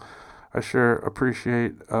 so I sure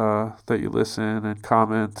appreciate that you listen and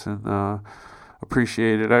comment, and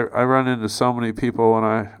appreciate it. I run into so many people when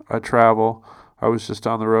I travel. I was just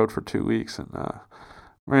on the road for 2 weeks and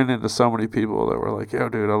ran into so many people that were like, "Yo,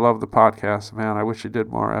 dude, I love the podcast, man. I wish you did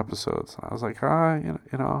more episodes." And I was like,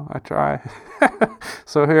 I try."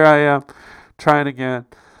 So here I am, trying again.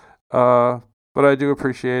 But I do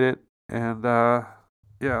appreciate it, and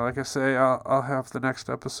yeah, like I say, I'll have the next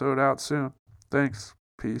episode out soon. Thanks.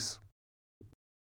 Peace.